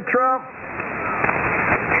vote for Trump?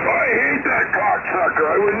 I hate that cocksucker.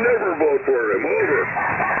 I would never vote for him. Over.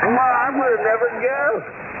 Well, I would have never guessed.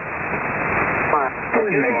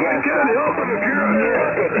 You know, I can't help it if you're a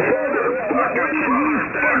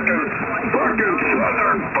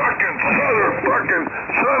fucking southern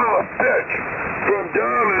son of a bitch from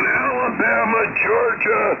down in Alabama,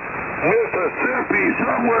 Georgia, Mississippi,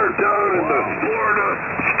 somewhere down in the Florida,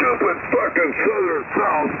 stupid fucking southern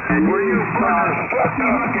south, where you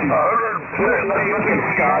fucking 150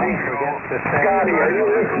 Scotty. Scotty, are you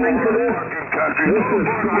listening to this? country. This is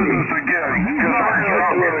this again. Because I'm going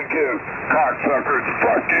to do it again. Cocksuckers.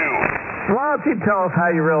 Fuck you. Why don't you tell us how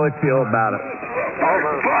you really feel about it?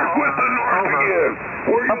 Fuck with the North again.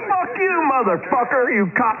 Fuck you, motherfucker, you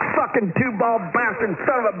cock-sucking two-ball bastard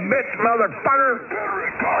son of a bitch, motherfucker.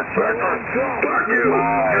 Cocksucker. Fuck you.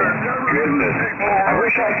 Goodness. I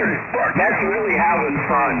wish I could. That's really having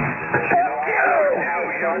fun. Fuck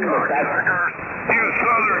you. You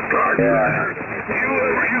southern cocksuckers.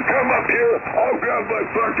 You come up here, I'll grab my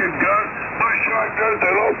fucking gun, my shotgun,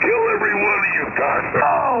 and I'll kill every one of you cocksuckers.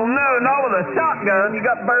 Oh, no, not with a shotgun. You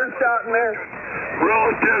got birdshot in there.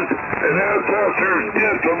 Relatives and ancestors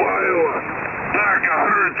dead from Iowa back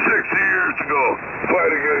 160 years ago,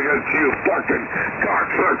 fighting against you fucking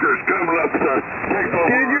cocksuckers coming up to take over.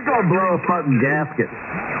 Dude, you're gonna blow a fucking gasket.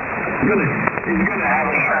 He's gonna have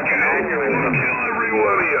a fucking aneurysm. Kill every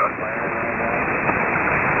one of you.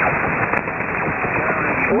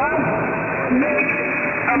 Let's make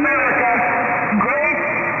America great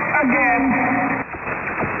again.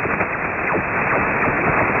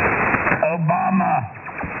 Obama.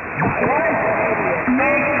 Let's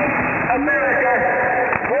make America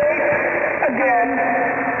great again.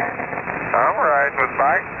 I'm right with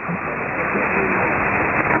Mike.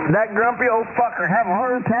 That grumpy old fucker have a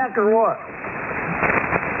heart attack or what?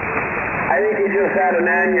 I think he just had an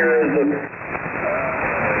aneurysm.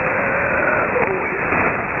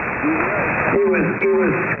 He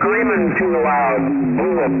was screaming too loud,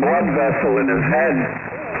 blew a blood vessel in his head.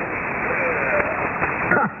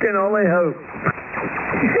 I can only hope.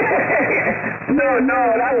 No,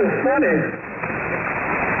 that was funny.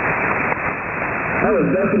 That was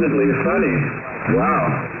definitely funny. Wow.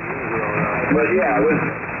 But yeah,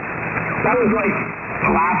 that was like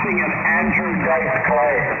laughing at Andrew Dice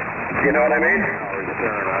Clay. You know what I mean?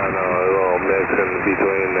 I know, a little mix in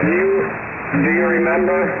between there. Do you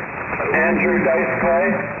remember Andrew Dice Clay?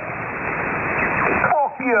 Oh,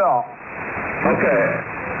 yeah. Okay.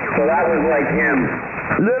 So that was like him.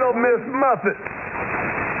 Little Miss Muffet.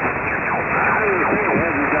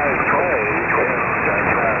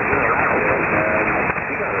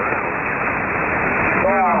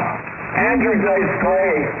 Well, Andrew Dice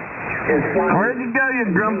Clay is funny. Where'd you go, you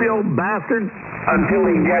grumpy old bastard? Until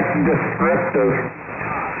he gets descriptive.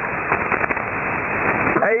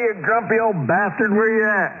 Hey, you grumpy old bastard, where you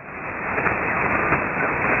at?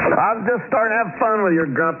 I'm just starting to have fun with your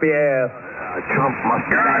grumpy ass. Trump must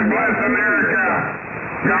have... God bless America.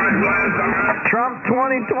 God bless America. Trump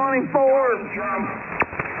 2024 Trump.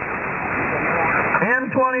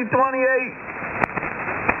 and 2028.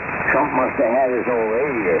 Trump must have had his old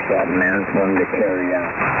lady or something, man, for him to carry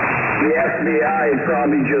out. The FBI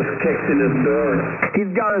probably just kicked in his door.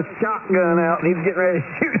 He's got his shotgun out and he's getting ready to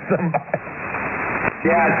shoot somebody.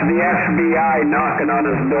 Yeah, it's the FBI knocking on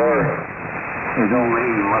his door. His old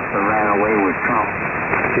lady must have ran away with Trump.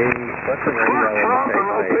 Fuck Trump, and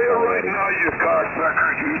I'll tell you right now, you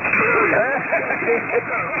cocksuckers, you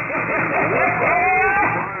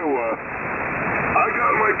Iowa. I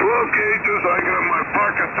got my 12 gauges, I got my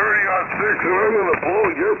fucking 30-06, and I'm gonna blow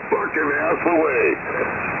your fucking ass away.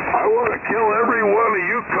 I want to kill every one of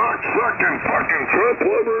you cocksucking fucking Trump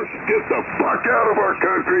lovers. Get the fuck out of our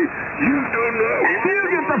country. You do not want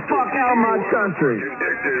You get the fuck out of my country.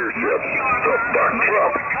 dictatorship. So fuck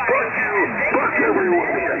Trump. Fuck you. Fuck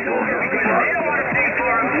everyone.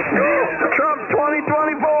 Trump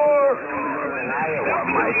 2024.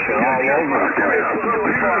 Let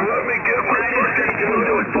me get my fucking gun.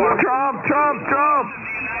 Trump.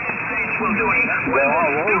 They're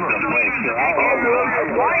all over the place.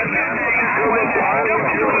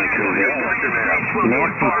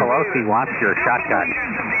 Nancy Pelosi wants your shotgun.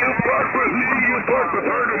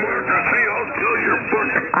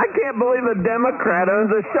 I can't believe a Democrat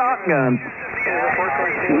owns a shotgun.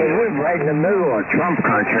 We live right in the middle of Trump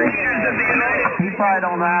country. He probably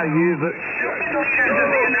don't know how to use it.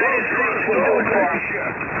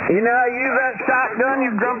 You know how to use that shotgun,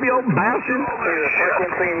 you grumpy old bastard?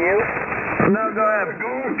 No, go ahead.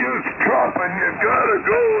 Go against Trump, and you gotta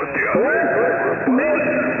go with the other. Make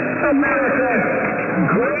America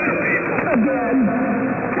great again.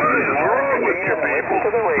 What is wrong with you people?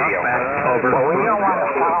 Well, we don't want to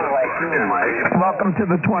sound like you, Mike. Welcome to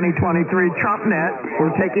the 2023 Trump Net.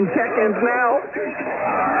 We're taking check-ins now.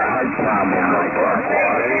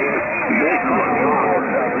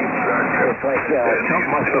 It's like Trump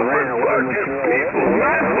must have ran away with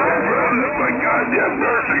My goddamn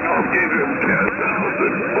nursing home gave him $10,000.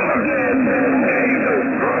 Jesus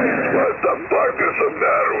Christ, what the fuck is the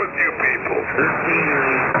matter with you people?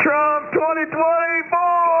 Trump 2024!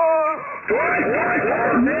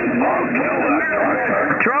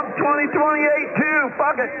 Trump 2028 too.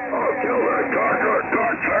 Fuck it. I'll kill that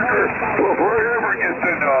cocksucker before he ever gets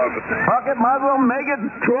into office. Fuck it. Might as well make it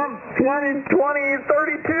Trump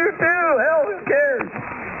 2032 too. Hell, who cares?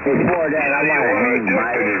 Before that, I want to hang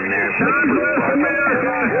Biden, man. God bless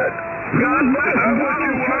America. God bless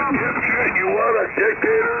America. You want a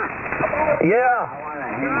dictator? Yeah.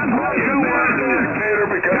 You want a dictator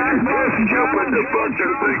because you're too stupid to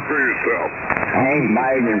fucking think for yourself. Hang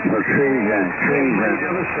Biden for treason.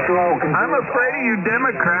 I'm afraid of you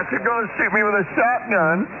Democrats. You're going to shoot me with a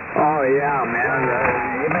shotgun. Oh, yeah, man.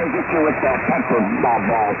 You may get you with that pepper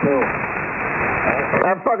ball, too.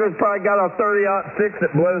 That fucker's probably got a 30-06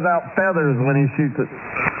 that blows out feathers when he shoots it.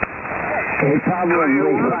 He probably You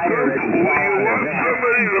will want fire it.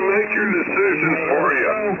 somebody to make your decisions for you.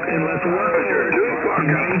 You're too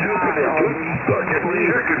fucking stupid and too fucking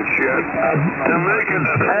chicken shit to make a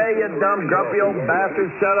decision. Hey, you dumb, grumpy old bastard.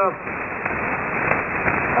 Shut up.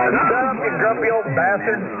 Shut up, you grumpy old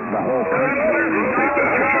bastard.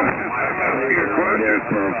 Your question.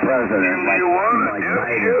 For a president You want a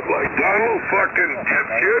dipshit like Donald fucking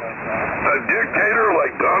dipshit? A dictator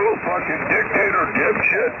like Donald fucking dictator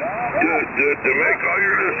dipshit? To make all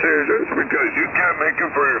your decisions because you can't make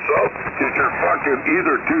them for yourself because you're fucking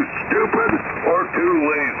either too stupid or too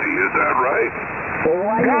lazy. Is that right?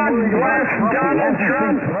 God bless Donald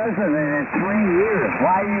Trump. President in 3 years.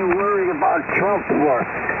 Why are you worried about Trump for?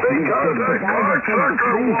 Because that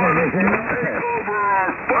cocksucker wants to take over our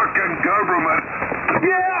fucking government to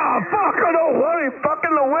Yeah, fucking away,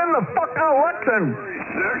 fucking to win the fucking election.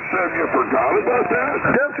 Have you forgot about that?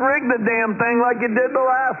 Just rig the damn thing like you did the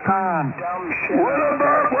last time. What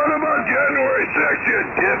about January 6th, you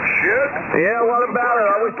dipshit? Yeah, what about it?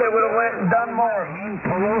 I wish they would have went and done more.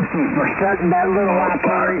 Pelosi for setting that little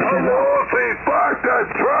operation up. Pelosi, fuck that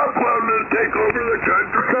Trump wanted to take over the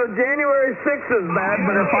country. So January 6th is bad,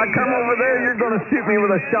 but if I come over there, you're going to shoot me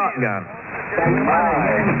with a shotgun. For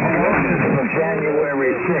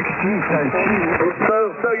January 16th.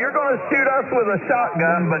 So you're going to shoot us with a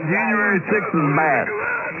shotgun, but January 6th is bad.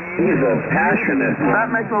 He's a passionate.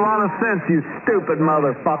 That makes a lot of sense, you stupid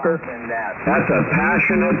motherfucker. That's a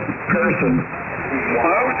passionate person. Well,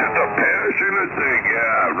 that was just a passionate thing.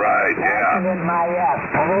 Yeah, right, yeah. Passionate my ass.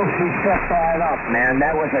 Pelosi set that up, man.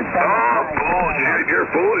 That was a bullshit.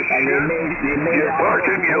 You're full of shit. You're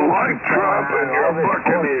fucking, you like Trump and you're a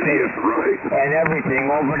fucking idiot, right? And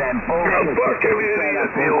everything over that bullshit. You're a fucking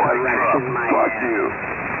idiot. You like Trump. Fuck you.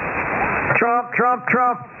 Trump.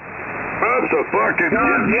 Trump's a fucking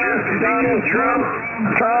dipshit. Donald Trump.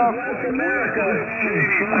 America.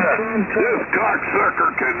 This cocksucker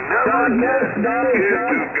can never get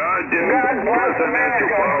to goddamn presidential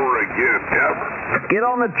power again, ever. Get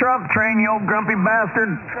on the Trump train, you old grumpy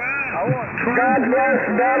bastard. God bless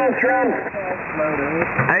Donald Trump.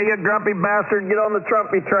 Hey, you grumpy bastard, get on the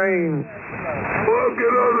Trumpy train. Well,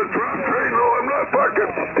 get on the Trump train. No, I'm not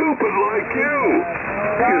fucking stupid like you.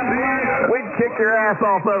 You see? We'd kick your ass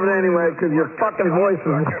off of it anyway, because your fucking voice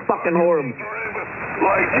is fucking horrible.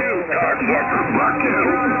 Like you, cocksucker. Fuck you.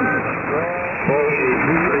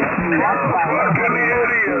 Fucking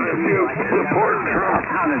idiot if you support Trump.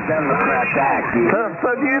 So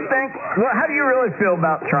do you think, how do you really feel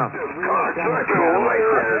about Trump? Cocksucker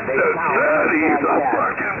lawyer that said he's a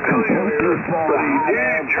fucking billionaire, but he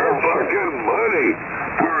needs your fucking money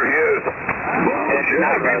for his bullshit.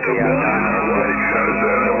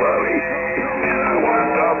 What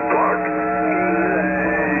the fuck?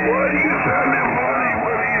 Why do you send him money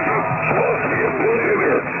when he's supposed to be a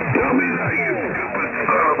billionaire? Tell me that, you stupid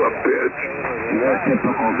son of a bitch. You're a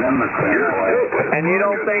typical Democrat. You're stupid. And you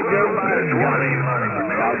don't think Joe Biden's got any money?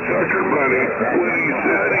 Cocksucker money when he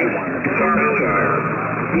said he's a billionaire.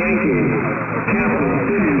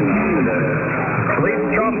 At least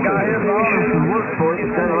Trump got his office and worked for it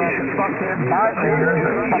instead of that fucking Biden here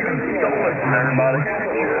that fucking stole it from everybody.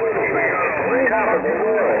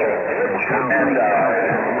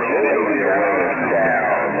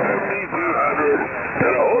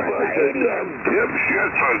 And a whole bunch of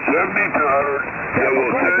dipshits on 7,200 that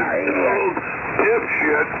will send those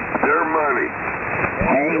dipshits their money.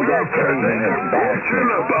 Bullshit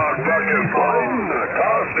about fucking Biden, the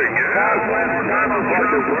cost of gas, and the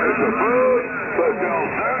fucking price of food, but they'll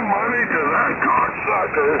send money to that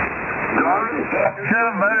cocksucker. Should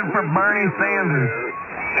have voted for Bernie Sanders.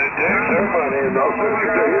 And take their money and they'll send it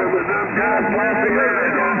to him and them guys laughing at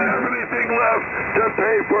they don't have anything left to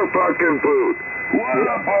pay for fucking food. What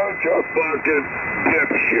a bunch of fucking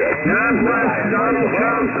dipshit. God bless Donald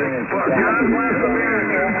Trump. God bless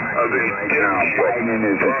America. I mean,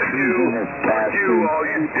 dipshit. Fuck you. Fuck you, all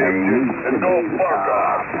you dipshits. And go fuck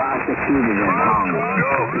off. Prosecuted in Congress.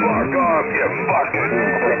 Go fuck off, you fucking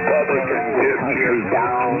Republican dipshit.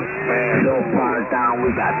 Down, so far down,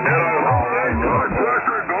 we got that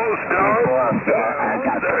cocksucker goes down.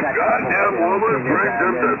 That goddamn woman brings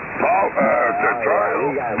him to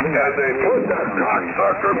trial. And they put that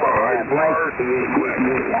cocksucker behind bars.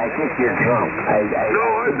 I think you're drunk. No,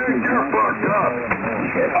 I think you're fucked up.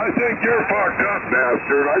 I think you're fucked up,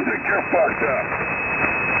 bastard. I think you're fucked up.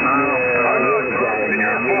 I'm not talking,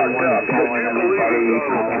 you're fucked up. If you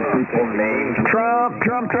believe in Trump.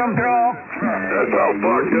 That's how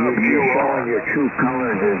fucked up you are. Your true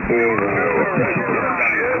colors is being a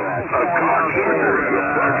cocksucker and a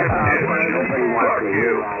fucking dipshit. Fuck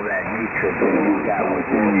you. all that hatred that you got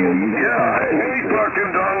within you. Yeah, I hate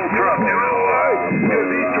fucking Donald Trump. You know why? Because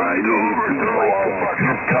he tried to overthrow our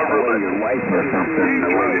fucking government. Your wife or something. He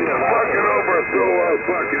tried to fucking overthrow our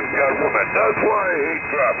fucking government. That's why I hate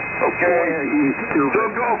Trump, okay? So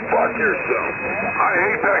go fuck yourself. I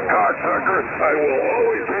hate that cocksucker. I will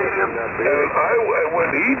always hate him. And when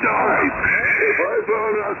he died, if I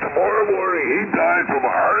found out tomorrow morning he died from a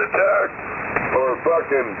heart attack, or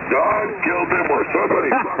fucking dog killed him, or somebody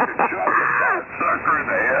fucking shot the cocksucker in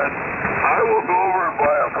the head, I will go over and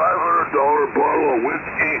buy a $500 bottle of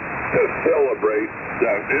whiskey to celebrate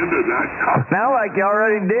the end of that cock. Sound like you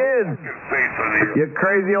already did. Face of the You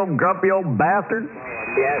crazy old grumpy old bastard.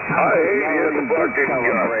 Yes, I hate his fucking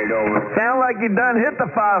guts. Sound like you done hit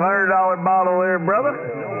the $500 bottle there, brother.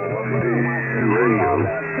 radio.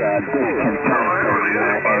 Discontent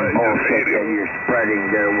and bullshit that you're spreading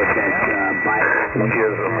there with that Biden.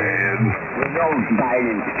 We know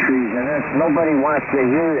Biden's treasonous. Nobody wants to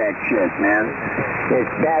hear that shit, man.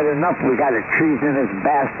 It's bad enough we got a treasonous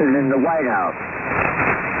bastard in the White House.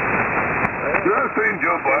 I think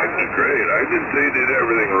Joe Biden's great. I didn't say he did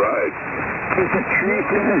everything right. He's a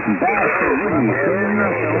treasonous bastard. What are you kidding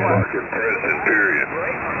us or what? Fucking president, period.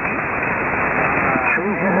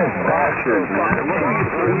 Treasonous bastard, man. What are you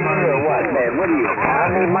kidding me or what, man? What are you,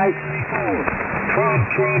 Tommy, Mike? Trump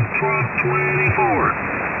 24.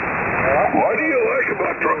 What do you like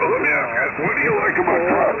about Trump? Let me ask you this. What do you like about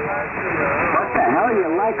Trump? What the hell you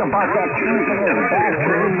like about that treasonous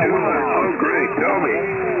bastard in the White House? Oh, great. Tell me.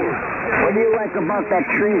 What do you like about that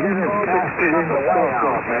treasonous bastard in the White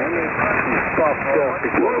House, man? Why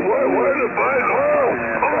the Biden?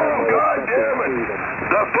 Oh, God damn it.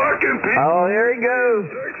 The fucking people. Oh, here he goes.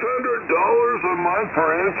 $600 a month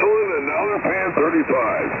for insulin, and now they're paying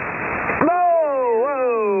 $35.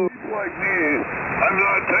 Whoa. Like me, I'm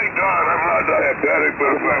not, thank God, I'm not diabetic,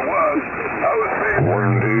 but if I was, I would pay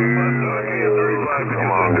 $35.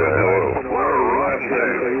 Come on, guys. What a rotten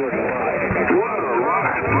day. What a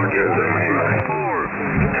rotten fucking day.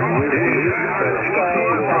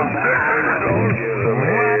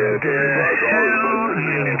 What the hell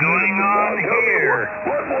is going on here?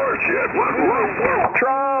 What more shit? What more?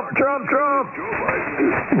 Trump.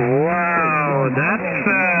 Wow, that's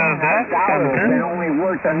something. It's only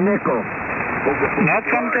worth a nickel. That's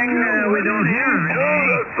something we don't hear. No,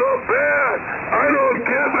 that's so bad. I don't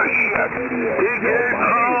give a shit. He gave me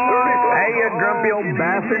Hey, you grumpy old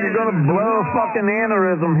bastard, you're gonna blow a fucking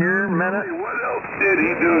aneurysm here in a minute. What else did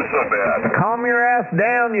he do so bad? Calm your ass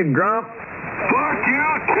down, you grump. Fuck you,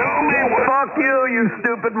 tell me what. Fuck you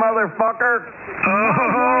stupid motherfucker.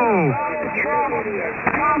 Oh.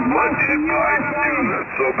 What did Biden do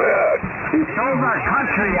that's so bad? He sold our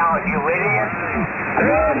country out, you idiot.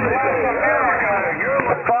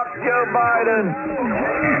 Fuck Joe Biden.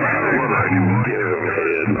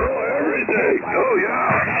 Every day. Oh,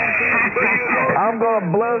 yeah. I'm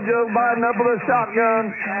gonna blow Joe Biden up with a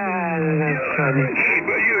shotgun. That's funny.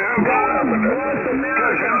 But you have no evidence.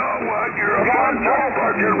 Because you know what? You're a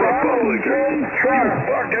fucking Republican. You're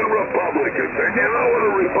fucking Republicans. And you know what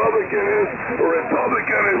a Republican is? A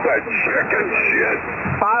Republican is a chicken shit.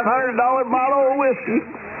 $500 bottle of whiskey.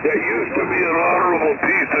 They used to be an honorable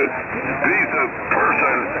piece of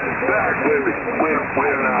person back when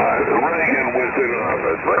Reagan was in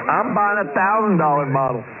office. But I'm buying a $1,000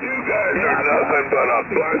 bottle. you guys are nothing but a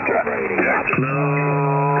bunch of dicks.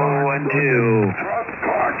 Low and two. Trump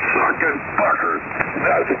cock-sucking fuckers.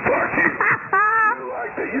 That's fuck you.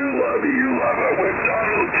 You love it when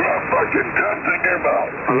Donald Trump fucking comes in your mouth.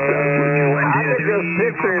 Low and I two. could just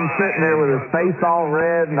picture him sitting there with his face all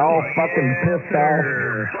red and all fucking pissed off.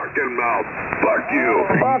 Fucking mouth. Fuck you.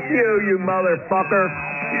 Fuck you motherfucker.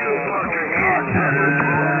 You fucking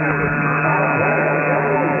cocksucker.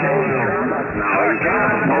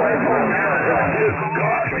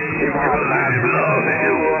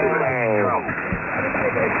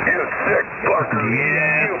 You sick fucker.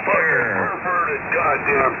 Yes, You fucking perverted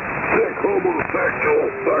goddamn sick homosexual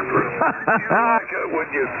fucker. You like it when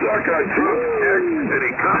you suck on Trump's dick and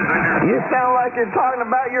he comes in your... You sound like you're talking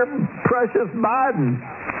about your precious Biden.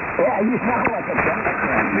 Yeah, you sound like a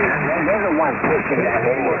Democrat, man. They're the ones pushing that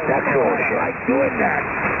homosexual shit. Like doing that.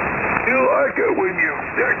 You like it when you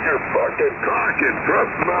stick your fucking cock in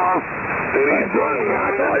Trump's mouth and he's running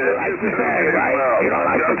out of it.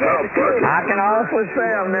 I can honestly say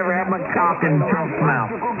I've never had my cock in Trump's mouth.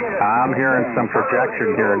 I'm hearing some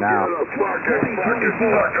projection here now. Fucking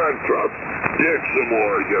suck on Trump's dick some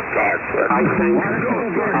more, you cocksucker. I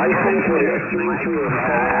think we're listening to it.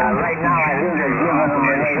 Right now, I hear they're giving them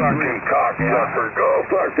away. Fucking cocksucker. Go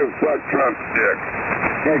fucking suck Trump's dick.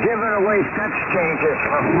 They're giving away sex changes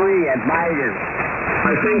for free at Biden.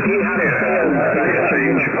 I think he had a sales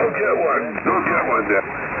change. Go get one. Go get one then.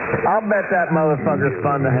 I'll bet that motherfucker's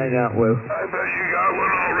fun to hang out with. I bet you got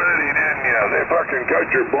one already, didn't you? They fucking cut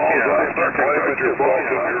your balls off. They fucking cut your balls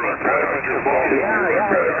off. You're a cut your balls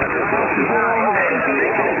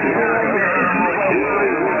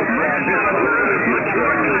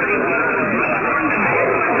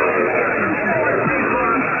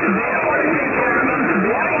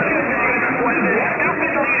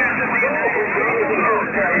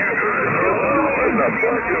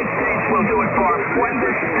We'll do it for him. When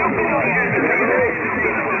the stupid leaders of the United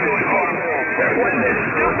States will do it for him. When the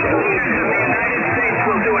stupid leaders of the United States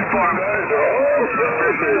will do it for him.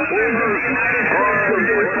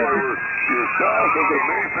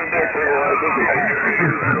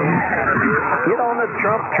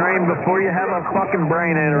 train before you have a fucking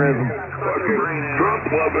brain aneurysm. Fucking Trump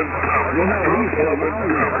loving.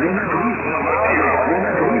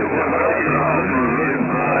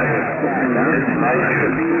 It's nice to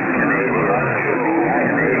be Canadian.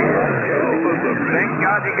 Thank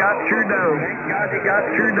God you got Trudeau. Thank God you got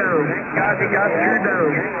Trudeau. God you got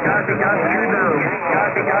Trudeau. God you got Trudeau.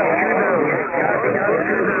 God you got Trudeau. God you got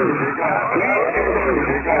Trudeau.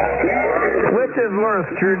 Which is worse,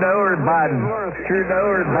 Trudeau or Biden? Trudeau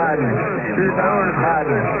or Biden? Trudeau or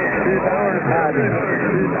Biden? Trudeau or Biden?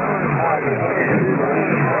 Trudeau or Biden?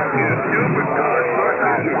 You stupid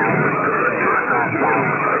cocksucker.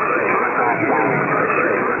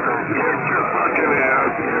 Get your fucking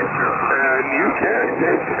ass. And you can't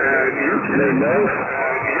get, and you they both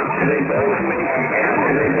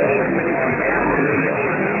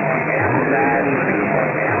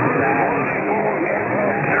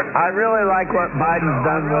I really like what Biden's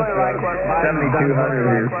done with 7,200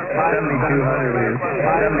 views. 7,200 views.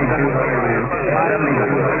 7,200 views.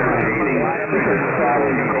 7,200 views.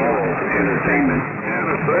 entertainment.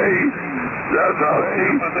 That's how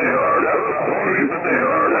cheap they are. That's how cheap they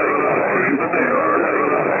are. That's how cheap they are.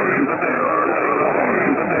 That's how cheap they are.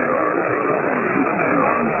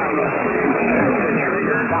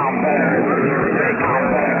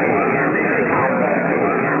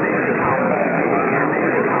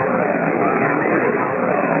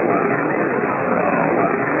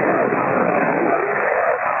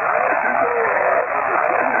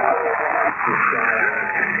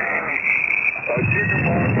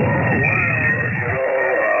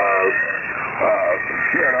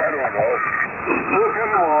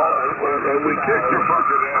 We kicked your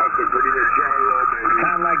fucking ass and pretty much shot it all, baby.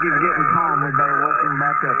 Sound like he's getting calm. We better work him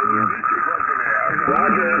back up again.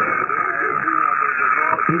 Roger.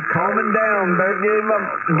 He's calming down. Better get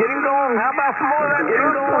him going. How about some more of that? Get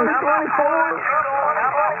him going. How about 5.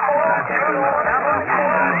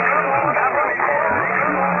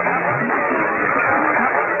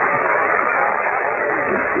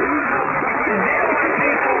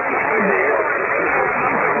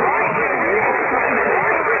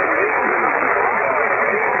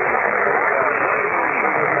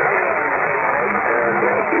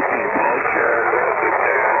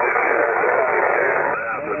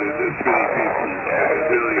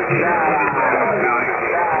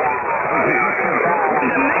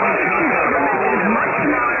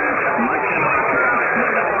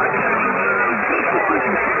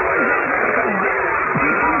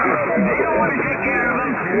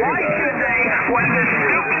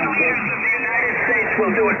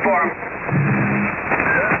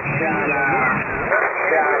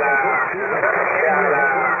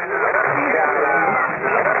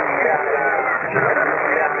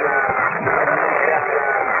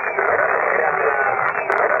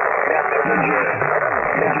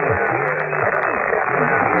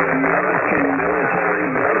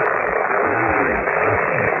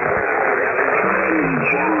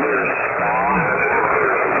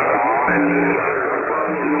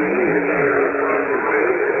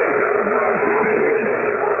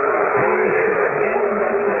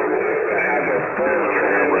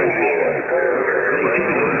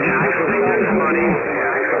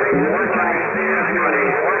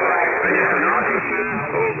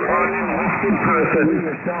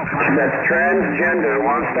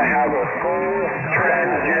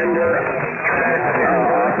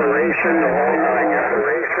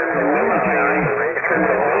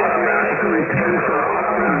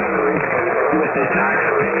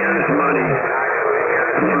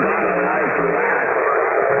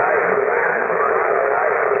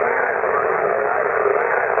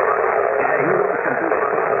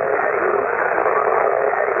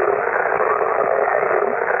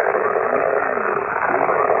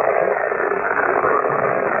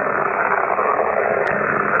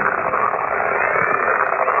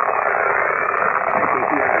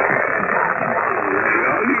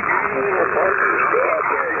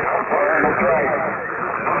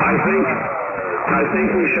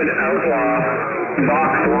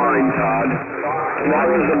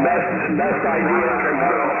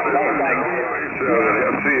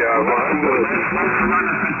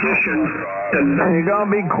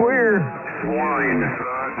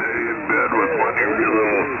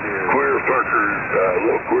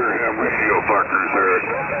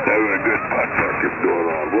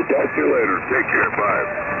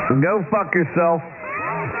 Go fuck yourself.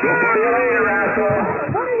 See you later, asshole.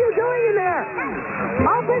 What are you doing in there?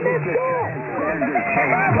 Open this door.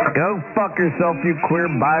 Go fuck yourself, you queer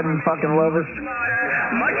Biden fucking lovers.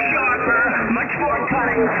 Much sharper, much more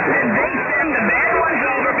cunning, and they send the bad ones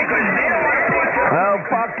over because they don't want to pay for it. Oh,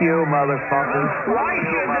 fuck you, motherfucker. Why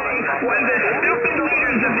should they, when the stupid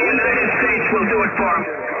leaders of the United States will do it for them?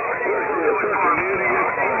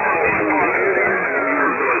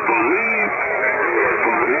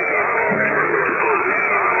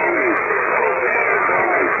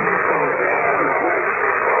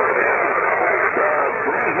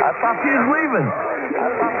 I thought she was leaving.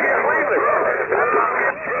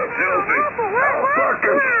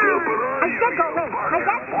 Fucking stupid. I said go away. I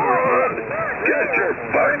got Get your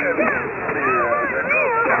fucking...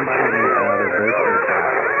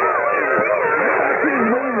 She's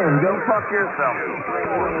leaving. Go fuck yourself.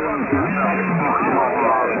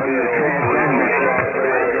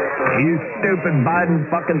 You stupid Biden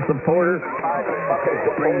fucking supporter.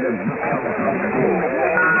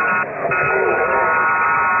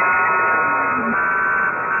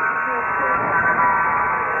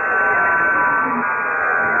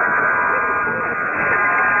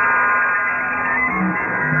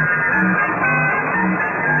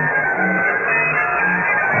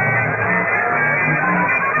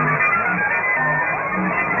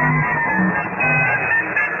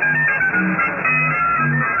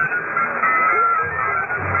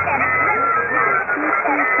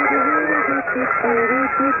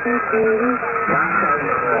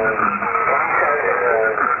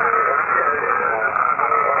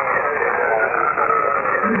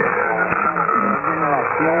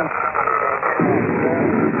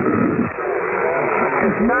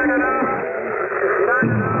 It's burning up.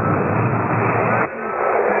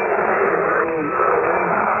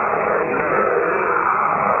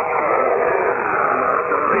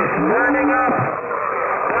 It's burning up.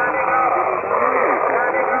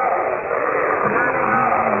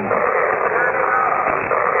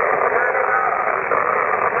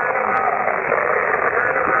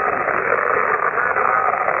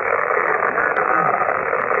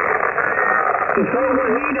 It's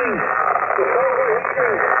overheating.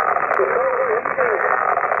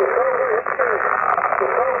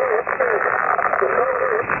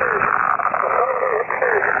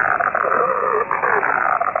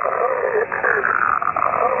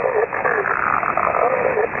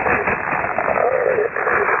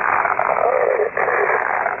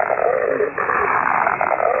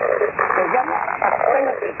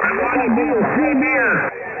 I want to do a free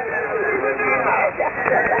beer.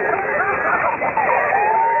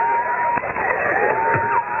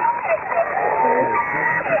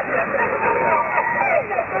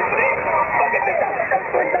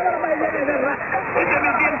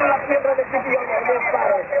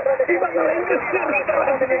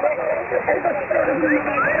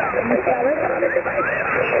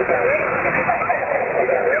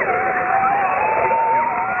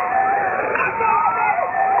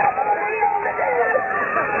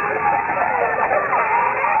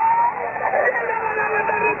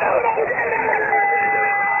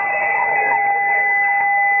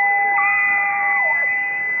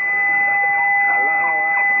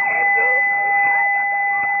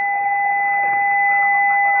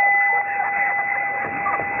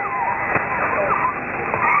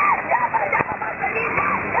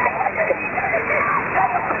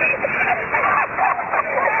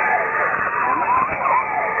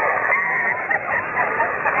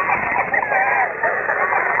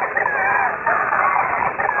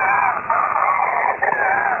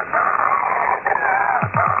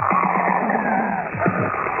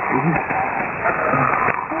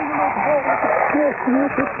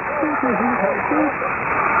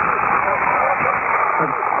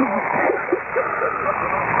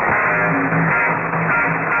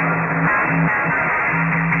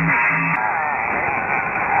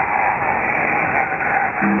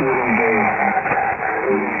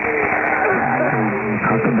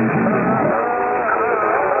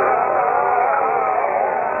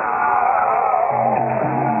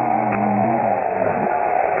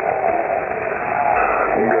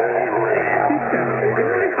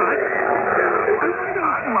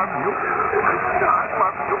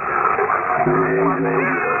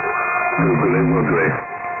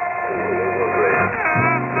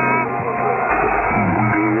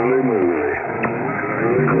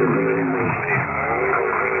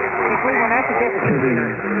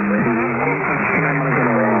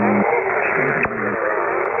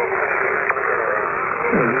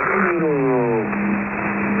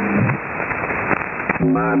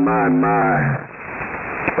 My.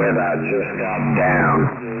 But I just got down.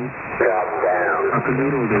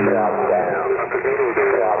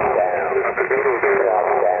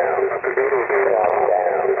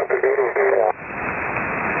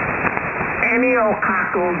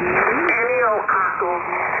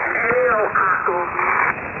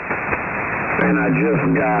 And I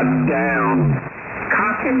just got down.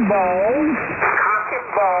 Cock and balls.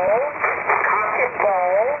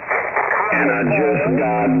 And I just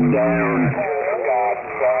got down.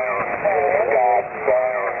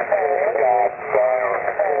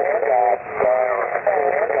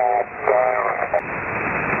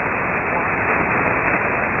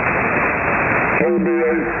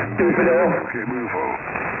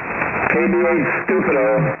 KBA Stupido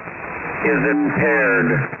is impaired.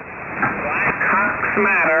 Cocks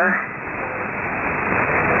matter.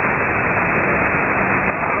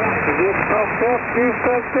 Get fucked up, do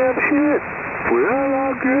fucked up shit. Well,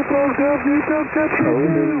 I'll get fucked up, do fucked up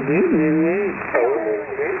shit.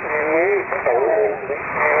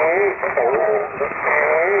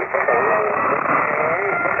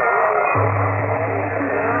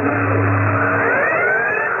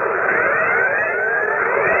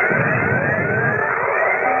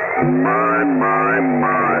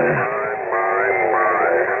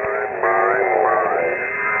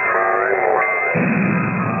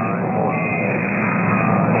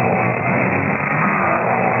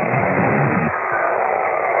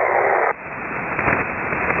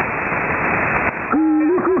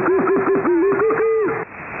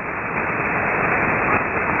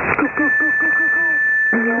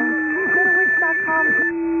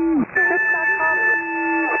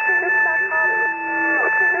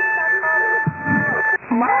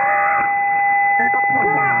 Mom!